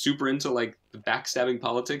people who are super into like the backstabbing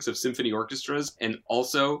politics of symphony orchestras and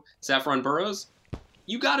also Saffron Burrows,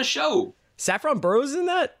 you got a show. Saffron Burrows in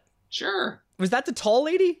that? Sure. Was that the tall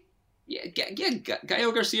lady? Yeah,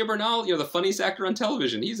 Gael Garcia Bernal, you know, the funniest actor on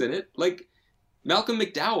television, he's in it. Like, Malcolm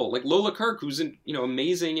McDowell, like Lola Kirk, who's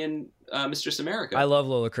amazing in Mistress America. I love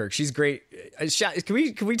Lola Kirk. She's great.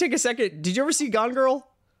 Can we take a second? Did you ever see Gone Girl?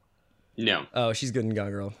 No. Oh, she's good in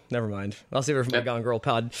Gone Girl. Never mind. I'll save her for my Gone Girl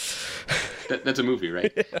pod. That's a movie,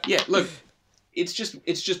 right? Yeah. Look, it's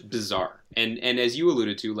just bizarre. And as you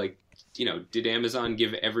alluded to, like, you know, did Amazon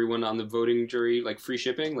give everyone on the voting jury like free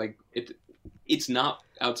shipping? Like, it's not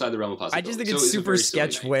outside the realm of possibility. I just think So it's a super very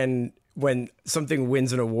silly sketch night. when something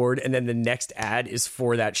wins an award and then the next ad is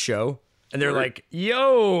for that show. And they're like,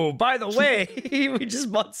 yo, by the way, we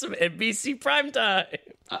just bought some NBC primetime.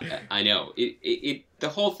 I know. The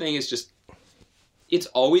whole thing is just, it's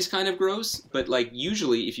always kind of gross, but like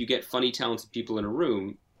usually if you get funny, talented people in a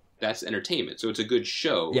room, that's entertainment. So it's a good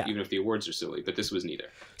show, Yeah. even if the awards are silly, but this was neither.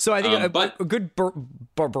 So I think but a good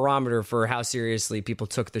barometer for how seriously people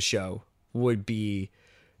took the show would be,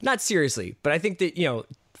 not seriously, but I think that, you know,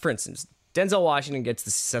 for instance, Denzel Washington gets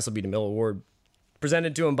the Cecil B. DeMille Award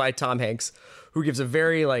presented to him by Tom Hanks, who gives a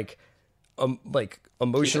very like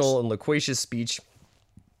emotional and loquacious speech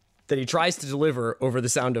that he tries to deliver over the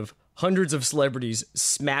sound of hundreds of celebrities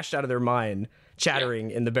smashed out of their mind chattering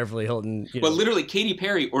in the Beverly Hilton. You know. Well, literally, Katy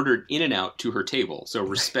Perry ordered In-N-Out to her table, so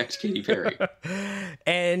respect Katy Perry.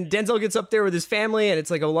 And Denzel gets up there with his family, and it's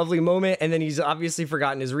like a lovely moment. And then he's obviously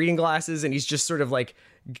forgotten his reading glasses, and he's just sort of like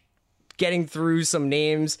getting through some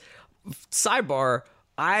names. Sidebar: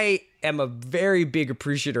 I am a very big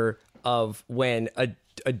appreciator of when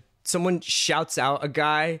someone shouts out a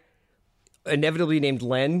guy, inevitably named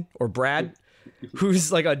Len or Brad,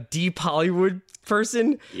 who's like a deep Hollywood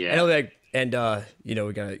person. Yeah. And I'll be like, and you know,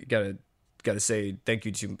 we gotta say thank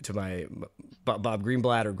you to my Bob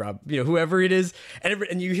Greenblatt or Rob, you know, whoever it is,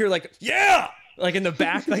 and you hear like, yeah, like in the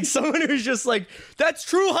back, like someone who's just like, that's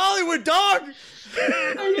true Hollywood, dog.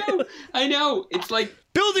 I know. It's like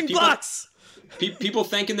Building blocks. People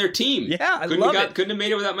thanking their team. Yeah, I love it. Couldn't have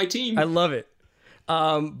made it without my team. I love it.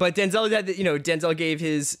 But Denzel gave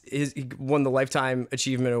he won the Lifetime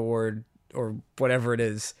Achievement Award or whatever it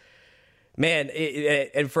is. Man,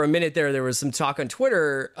 and for a minute there was some talk on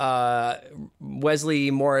Twitter.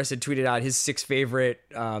 Wesley Morris had tweeted out his 6 favorite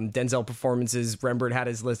Denzel performances. Rembrandt had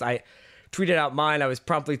his list. I tweeted out mine. I was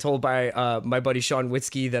promptly told by my buddy Sean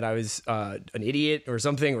Witzke that I was an idiot or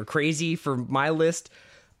something or crazy for my list.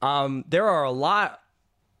 There are a lot.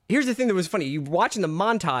 Here's the thing that was funny. You watching the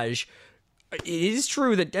montage, it is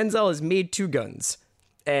true that Denzel has made 2 Guns.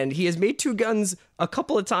 And he has made 2 Guns a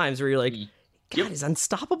couple of times where you're like, God, is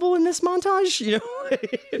Unstoppable in this montage? You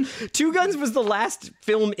know, 2 Guns was the last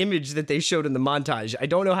film image that they showed in the montage. I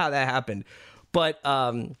don't know how that happened, but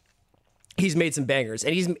he's made some bangers,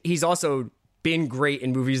 and he's also been great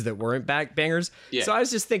in movies that weren't bangers. Yeah. So I was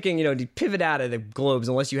just thinking, you know, to pivot out of the Globes,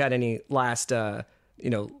 unless you had any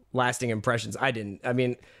lasting impressions. I didn't. I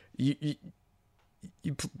mean,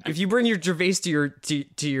 if you bring your Gervais to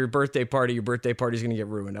your birthday party, your birthday party's going to get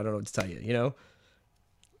ruined. I don't know what to tell you. You know.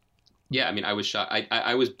 Yeah, I mean, I was shocked.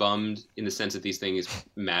 I was bummed in the sense that these things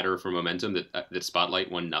matter for momentum. That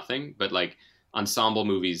Spotlight won nothing, but like ensemble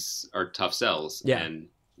movies are tough sells. Yeah. And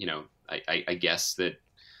you know, I guess that.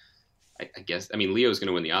 I mean, Leo's going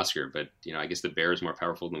to win the Oscar, but you know, I guess the Bear is more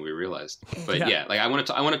powerful than we realized. But yeah, like I want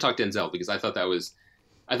to talk Denzel because I thought that was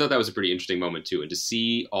a pretty interesting moment too, and to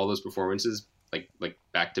see all those performances like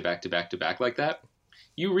back to back to back to back like that,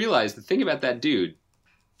 you realize the thing about that dude.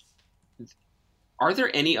 Are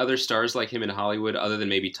there any other stars like him in Hollywood other than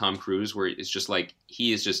maybe Tom Cruise, where it's just like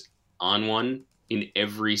he is just on one in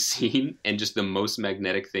every scene and just the most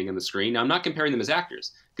magnetic thing on the screen? Now, I'm not comparing them as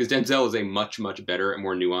actors because Denzel is a much, much better and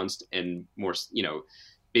more nuanced and more, you know,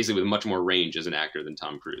 basically with much more range as an actor than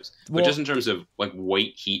Tom Cruise. But just in terms of like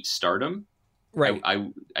weight, heat, stardom, Right.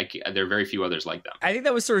 There are very few others like them. I think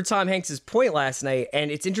that was sort of Tom Hanks's point last night, and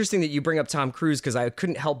it's interesting that you bring up Tom Cruise because I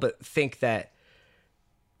couldn't help but think that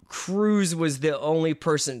Cruise was the only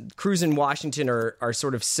person. Cruise and Washington are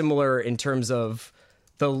sort of similar in terms of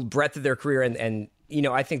the breadth of their career, and you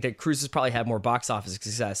know, I think that Cruise has probably had more box office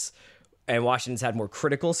success, and Washington's had more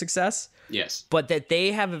critical success. Yes, but that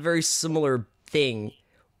they have a very similar thing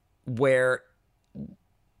where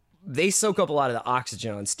they soak up a lot of the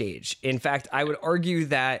oxygen on stage. In fact, I would argue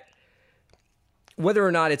that whether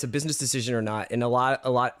or not it's a business decision or not, and a lot,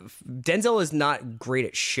 Denzel is not great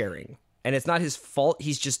at sharing, and it's not his fault.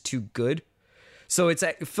 He's just too good. So it's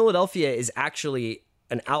Philadelphia is actually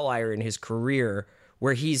an outlier in his career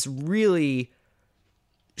where he's really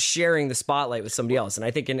sharing the spotlight with somebody else. And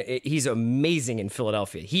I think he's amazing in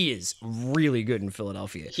Philadelphia. He is really good in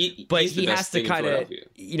Philadelphia. But he has to kind of,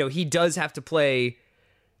 you know, he does have to play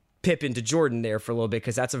Pippin to Jordan there for a little bit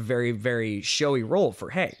because that's a very, very showy role for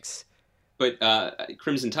Hanks. But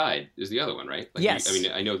Crimson Tide is the other one, right? Like, yes. I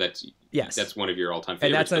mean, I know that's one of your all-time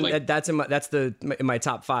and favorites. that's in my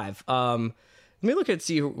top 5. Let me look at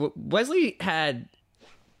see Wesley had.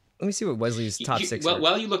 Let me see what Wesley's top 6. Well,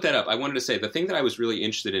 while you look that up, I wanted to say the thing that I was really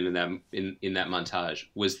interested in that montage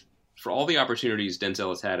was for all the opportunities Denzel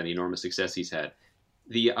has had and the enormous success he's had,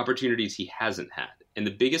 the opportunities he hasn't had, and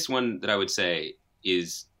the biggest one that I would say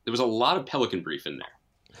is there was a lot of Pelican Brief in there.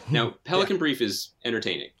 Now, Pelican Brief is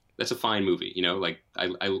entertaining. That's a fine movie. You know, like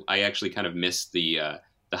I actually kind of miss the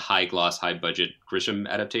high gloss, high budget Grisham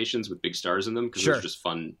adaptations with big stars in them because they're just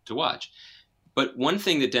fun to watch. But one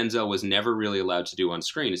thing that Denzel was never really allowed to do on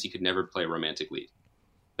screen is he could never play a romantic lead.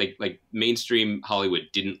 Like mainstream Hollywood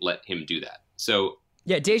didn't let him do that. So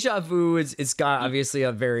yeah, Deja Vu it's got obviously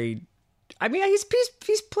a very. I mean,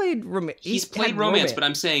 he's played romance. He's played romance, but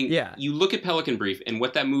I'm saying, you look at Pelican Brief, and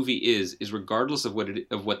what that movie is regardless of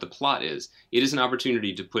what the plot is, it is an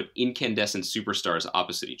opportunity to put incandescent superstars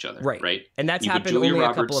opposite each other, right? And that's happened only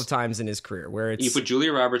a couple of times in his career, where it's you put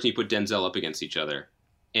Julia Roberts and you put Denzel up against each other,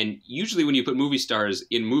 and usually when you put movie stars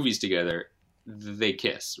in movies together, they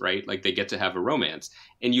kiss, right? Like they get to have a romance.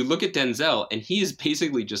 And you look at Denzel, and he is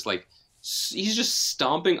basically just like he's just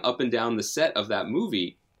stomping up and down the set of that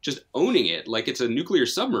movie, just owning it like it's a nuclear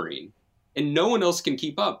submarine, and no one else can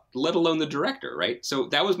keep up, let alone the director, right? So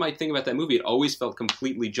that was my thing about that movie. It always felt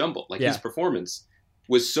completely jumbled. Like his performance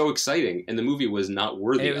was so exciting, and the movie was not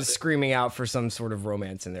worthy of it. It was screaming out for some sort of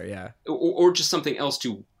romance in there, or just something else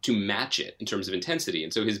to match it in terms of intensity.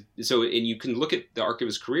 And so you can look at the arc of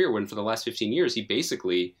his career when for the last 15 years he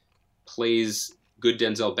basically plays good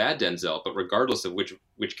Denzel, bad Denzel, but regardless of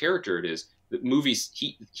which character it is, the movies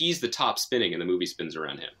he's the top spinning and the movie spins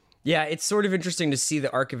around him. Yeah, it's sort of interesting to see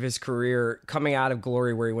the arc of his career coming out of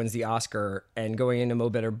Glory, where he wins the Oscar, and going into Mo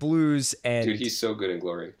Better Blues, and dude, he's so good in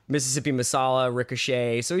Glory. Mississippi Masala,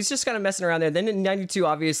 Ricochet. So he's just kind of messing around there. Then in '92,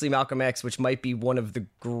 obviously Malcolm X, which might be one of the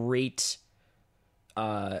great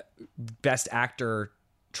best actor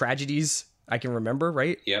tragedies I can remember.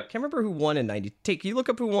 Right? Yeah. Can't remember who won in '90. Can you look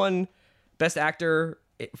up who won best actor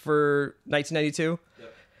for 1992?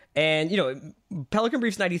 Yep. And, you know, Pelican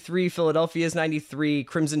Brief's 93, Philadelphia's 93,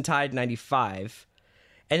 Crimson Tide 95.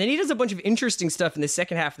 And then he does a bunch of interesting stuff in the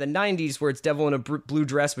second half of the 90s where it's Devil in a Blue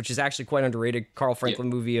Dress, which is actually quite underrated. Carl Franklin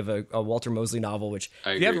movie of a Walter Mosley novel, which,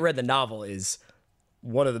 if you haven't read the novel, is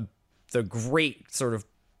one of the great sort of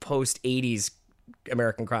post-80s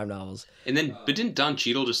American crime novels. And then, but didn't Don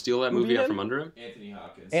Cheadle just steal that movie out from under him?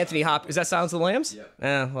 Anthony Hopkins. Is that Silence of the Lambs?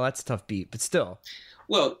 Yeah. Well, that's a tough beat, but still.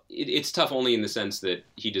 Well, it's tough only in the sense that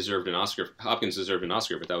he deserved an Oscar. Hopkins deserved an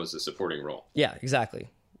Oscar, but that was a supporting role. Yeah, exactly.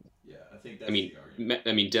 Yeah, I think that's the argument.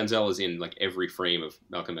 I mean, Denzel is in like every frame of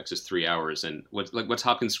Malcolm X's 3 hours, and what's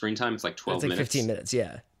Hopkins' screen time? It's like 12 minutes. 15 minutes.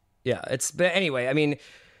 Yeah. But anyway, I mean,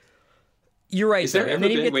 you're right. Is there ever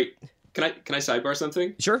been? Wait, can I sidebar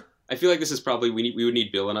something? Sure. I feel like this is probably we would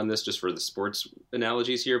need Bill in on this just for the sports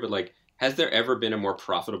analogies here, but like, has there ever been a more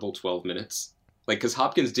profitable 12 minutes? Like, because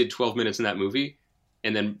Hopkins did 12 minutes in that movie,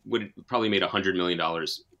 and then would probably made $100 million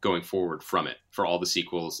going forward from it for all the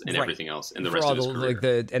sequels and everything else and the rest of his career.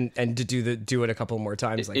 Like and to do it a couple more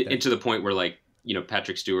times like that. And to the point where, like, you know,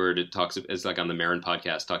 Patrick Stewart talks is like on the Maron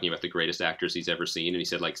podcast talking about the greatest actors he's ever seen, and he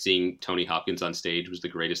said like seeing Tony Hopkins on stage was the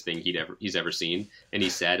greatest thing he's ever seen, and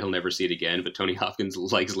he's sad he'll never see it again. But Tony Hopkins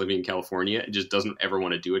likes living in California and just doesn't ever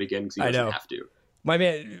want to do it again because he doesn't have to. My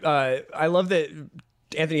man, I love that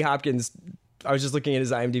Anthony Hopkins. I was just looking at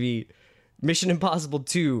his IMDb. Mission Impossible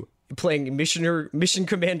 2, playing Mission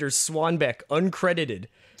Commander Swanbeck, uncredited.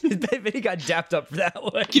 I bet he got dapped up for that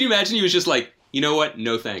one. Can you imagine he was just like, you know what?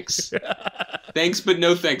 No thanks. Thanks, but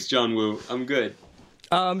no thanks, John Woo. I'm good.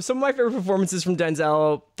 Some of my favorite performances from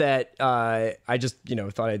Denzel that I just,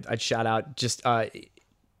 thought I'd shout out. Just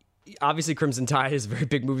obviously, Crimson Tide is a very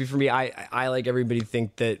big movie for me. I like everybody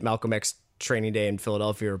think that Malcolm X, Training Day, and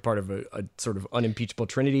Philadelphia are part of a sort of unimpeachable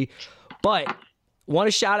trinity. But want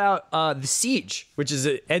to shout out The Siege, which is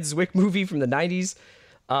an Ed Zwick movie from the 90s,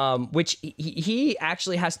 which he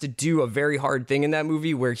actually has to do a very hard thing in that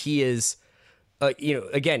movie where he is,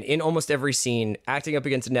 again, in almost every scene, acting up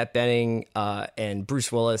against Annette Bening and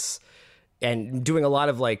Bruce Willis and doing a lot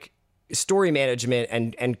of like story management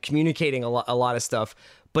and communicating a lot of stuff,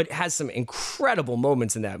 but has some incredible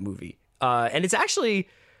moments in that movie. And it's actually...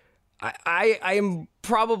 I am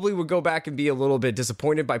probably would go back and be a little bit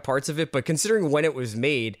disappointed by parts of it, but considering when it was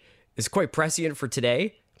made, it's quite prescient for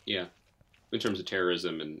today. Yeah, in terms of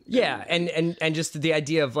terrorism and and just the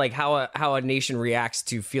idea of like how a nation reacts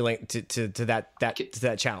to feeling to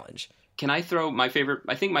that challenge. Can I throw my favorite?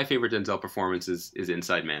 I think my favorite Denzel performance is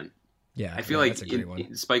Inside Man. Yeah, I feel like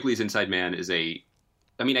Spike Lee's Inside Man is I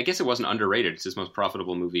guess it wasn't underrated. It's his most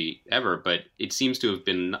profitable movie ever, but it seems to have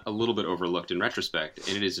been a little bit overlooked in retrospect,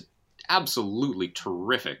 and it is absolutely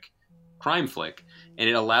terrific crime flick, and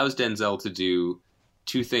it allows Denzel to do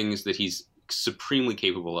two things that he's supremely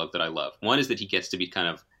capable of that I love. One is that he gets to be kind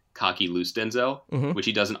of cocky, loose Denzel, which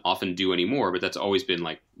he doesn't often do anymore, but that's always been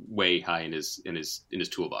like way high in his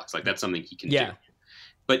toolbox. Like that's something he can do.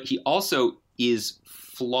 But he also is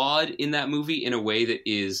flawed in that movie in a way that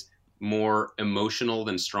is more emotional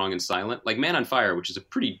than strong and silent. Like Man on Fire, which is a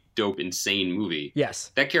pretty dope, insane movie.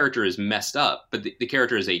 Yes. That character is messed up, but the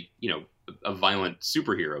character is a violent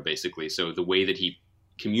superhero, basically. So the way that he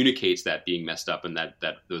communicates that being messed up and that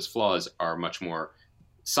those flaws are much more,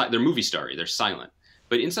 they're movie starry, they're silent.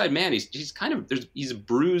 But Inside Man, he's a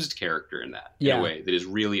bruised character in that, in a way that is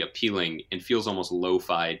really appealing and feels almost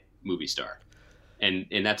lo-fi movie star. And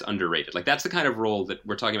that's underrated. Like that's the kind of role that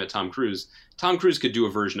we're talking about. Tom Cruise could do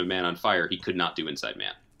a version of Man on Fire. He could not do Inside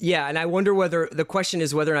Man. Yeah, and I wonder the question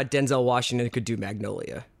is whether or not Denzel Washington could do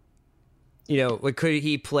Magnolia. Could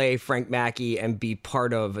he play Frank Mackey and be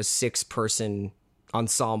part of a 6-person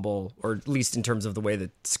ensemble, or at least in terms of the way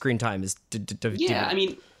that screen time is?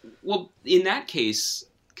 Well, in that case,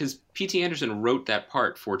 because P.T. Anderson wrote that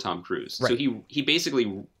part for Tom Cruise, right. So he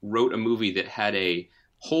basically wrote a movie that had a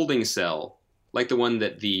holding cell, like the one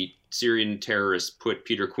that the Syrian terrorists put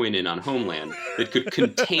Peter Quinn in on Homeland, that could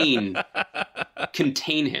contain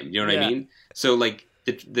him. You know what I mean? So like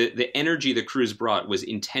the energy that Cruise brought was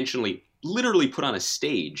intentionally, literally put on a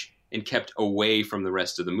stage and kept away from the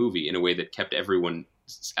rest of the movie in a way that kept everyone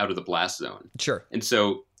out of the blast zone. Sure. And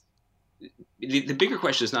so the bigger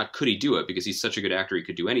question is not could he do it, because he's such a good actor he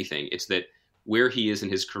could do anything. It's that where he is in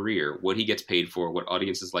his career, what he gets paid for, what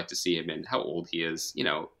audiences like to see him in, how old he is.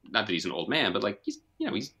 Not that he's an old man, but like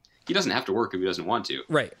he doesn't have to work if he doesn't want to.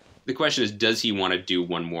 Right. The question is, does he want to do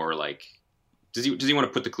one more, like, does he want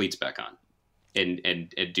to put the cleats back on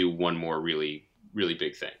and do one more really, really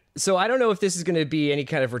big thing? So I don't know if this is going to be any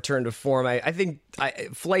kind of return to form. I think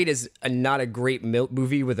Flight is not a great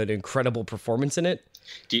movie with an incredible performance in it.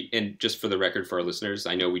 And just for the record, for our listeners,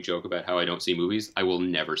 I know we joke about how I don't see movies. I will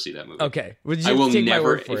never see that movie. Okay. I will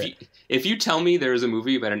never. If you tell me there is a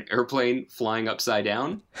movie about an airplane flying upside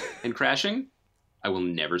down and crashing, I will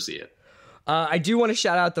never see it. I do want to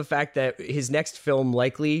shout out the fact that his next film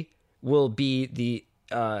likely will be the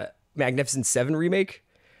Magnificent Seven remake,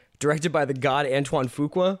 directed by the god Antoine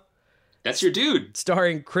Fuqua. That's your dude.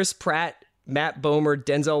 Starring Chris Pratt, Matt Bomer,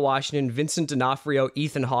 Denzel Washington, Vincent D'Onofrio,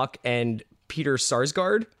 Ethan Hawke, and Peter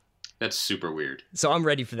Sarsgaard. That's super weird. So I'm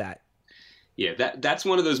ready for that. Yeah, that's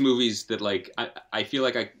one of those movies that, like, I feel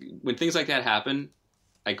like when things like that happen,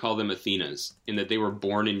 I call them Athenas, in that they were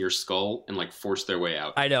born in your skull and like forced their way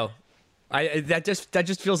out. I know. That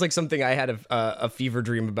just feels like something I had a fever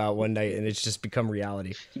dream about one night, and it's just become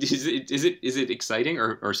reality. Is it exciting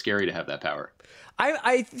or scary to have that power?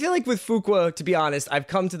 I feel like with Fuqua, to be honest, I've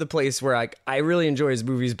come to the place where I really enjoy his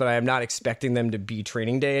movies, but I am not expecting them to be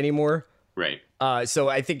Training Day anymore. Right. So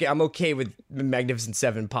I think I'm okay with Magnificent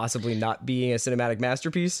Seven possibly not being a cinematic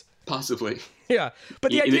masterpiece. Possibly. Yeah.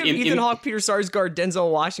 But the idea of Ethan Hawke, Peter Sarsgaard,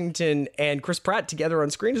 Denzel Washington, and Chris Pratt together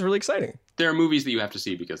on screen is really exciting. There are movies that you have to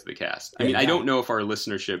see because of the cast. I mean, I don't know if our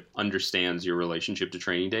listenership understands your relationship to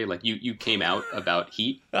Training Day. Like, you came out about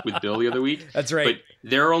Heat with Bill the other week. That's right. But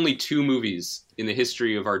there are only 2 movies in the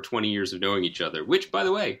history of our 20 years of knowing each other, which, by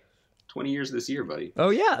the way, 20 years this year, buddy.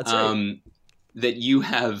 Oh, yeah, that's right. That you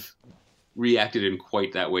have reacted in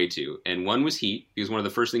quite that way to. And one was Heat, because one of the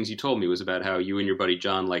first things you told me was about how you and your buddy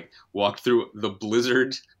John like walked through the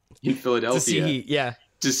blizzard in Philadelphia to see Heat, yeah,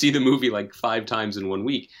 to see the movie like 5 times in 1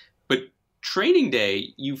 week. But Training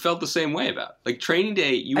Day, you felt the same way about. Like Training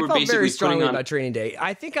Day, you were I felt basically very strongly putting on. about Training Day.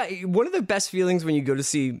 I think one of the best feelings when you go to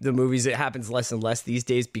see the movies, it happens less and less these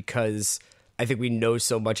days because I think we know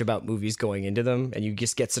so much about movies going into them, and you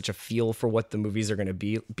just get such a feel for what the movies are going to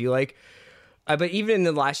be like. But even in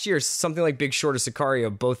the last year, something like Big Short or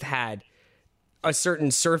Sicario both had a certain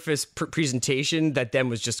surface presentation that then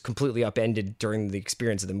was just completely upended during the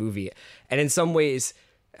experience of the movie. And in some ways,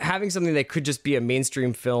 having something that could just be a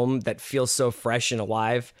mainstream film that feels so fresh and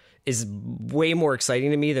alive is way more exciting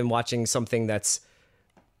to me than watching something that's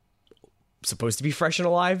supposed to be fresh and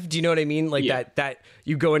alive. Do you know what I mean? Like that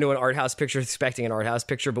you go into an art house picture expecting an art house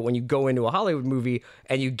picture, but when you go into a Hollywood movie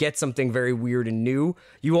and you get something very weird and new,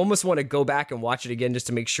 you almost want to go back and watch it again just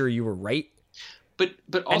to make sure you were right. But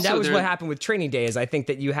also and that was what happened with Training Day. Is I think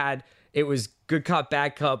that it was good cop,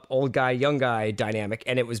 bad cop, old guy, young guy dynamic,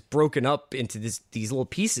 and it was broken up into these little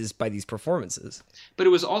pieces by these performances. But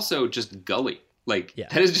it was also just gully. Like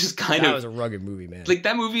that is just that was a rugged movie, man. Like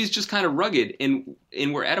that movie is just kind of rugged, and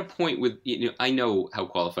we're at a point with I know how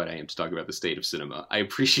qualified I am to talk about the state of cinema. I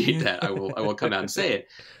appreciate that. I will come out and say it.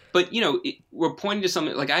 But we're pointing to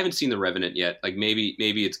something like I haven't seen The Revenant yet. Like maybe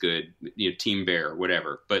it's good. Team Bear,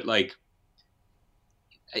 whatever. But like.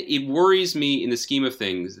 It worries me in the scheme of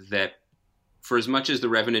things that for as much as The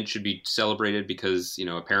Revenant should be celebrated because,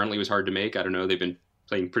 apparently it was hard to make. I don't know. They've been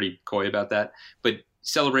playing pretty coy about that. But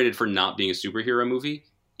celebrated for not being a superhero movie,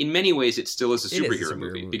 in many ways it still is a superhero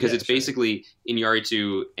movie. Because it's basically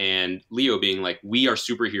Iñárritu and Leo being like, we are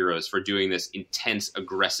superheroes for doing this intense,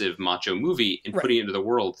 aggressive, macho movie and putting it into the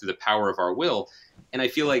world through the power of our will. And I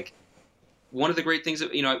feel like one of the great things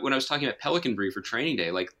that, when I was talking about Pelican Brief for Training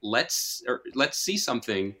Day, like let's see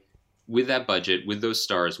something with that budget, with those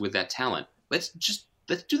stars, with that talent. Let's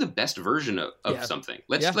do the best version of something.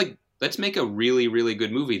 Let's make a really, really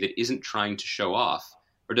good movie that isn't trying to show off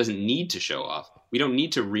or doesn't need to show off. We don't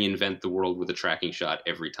need to reinvent the world with a tracking shot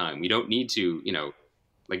every time. We don't need to,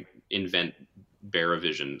 invent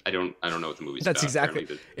Bearavision. I don't know what the movie's That's about.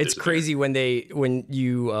 Exactly. It's crazy when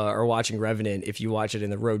you are watching Revenant. If you watch it in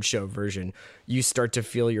the roadshow version, you start to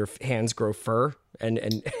feel your hands grow fur.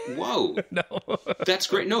 And whoa, no, that's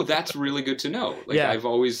great. No, that's really good to know. Like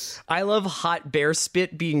I love hot bear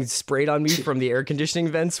spit being sprayed on me from the air conditioning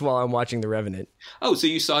vents while I'm watching The Revenant. Oh, so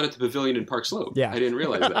you saw it at the Pavilion in Park Slope? Yeah, I didn't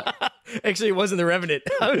realize that. Actually, it wasn't The Revenant.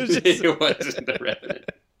 It wasn't The Revenant.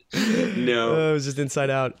 No, it was just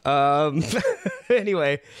Inside Out.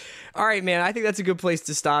 Anyway, all right, man. I think that's a good place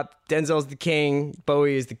to stop. Denzel's the king.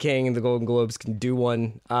 Bowie is the king, and the Golden Globes can do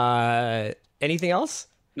one. Anything else?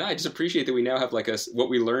 No, I just appreciate that we now have like a what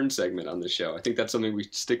we learned segment on the show. I think that's something we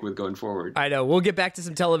stick with going forward. I know. We'll get back to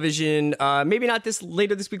some television. Maybe not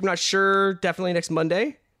later this week. I'm not sure. Definitely next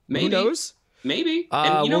Monday. Maybe. Who knows? Maybe.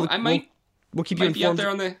 And we'll keep you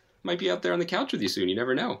informed. Might be out there on the couch with you soon. You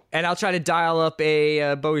never know. And I'll try to dial up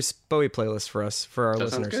a Bowie playlist for our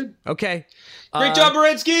listeners. Sounds good. Okay. Great job,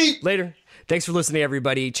 Berensky! Later. Thanks for listening,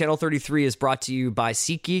 everybody. Channel 33 is brought to you by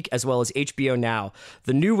SeatGeek as well as HBO Now,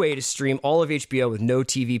 the new way to stream all of HBO with no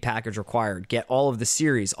TV package required. Get all of the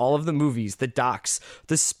series, all of the movies, the docs,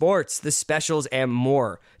 the sports, the specials, and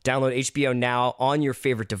more. Download HBO Now on your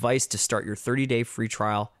favorite device to start your 30-day free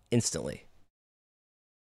trial instantly.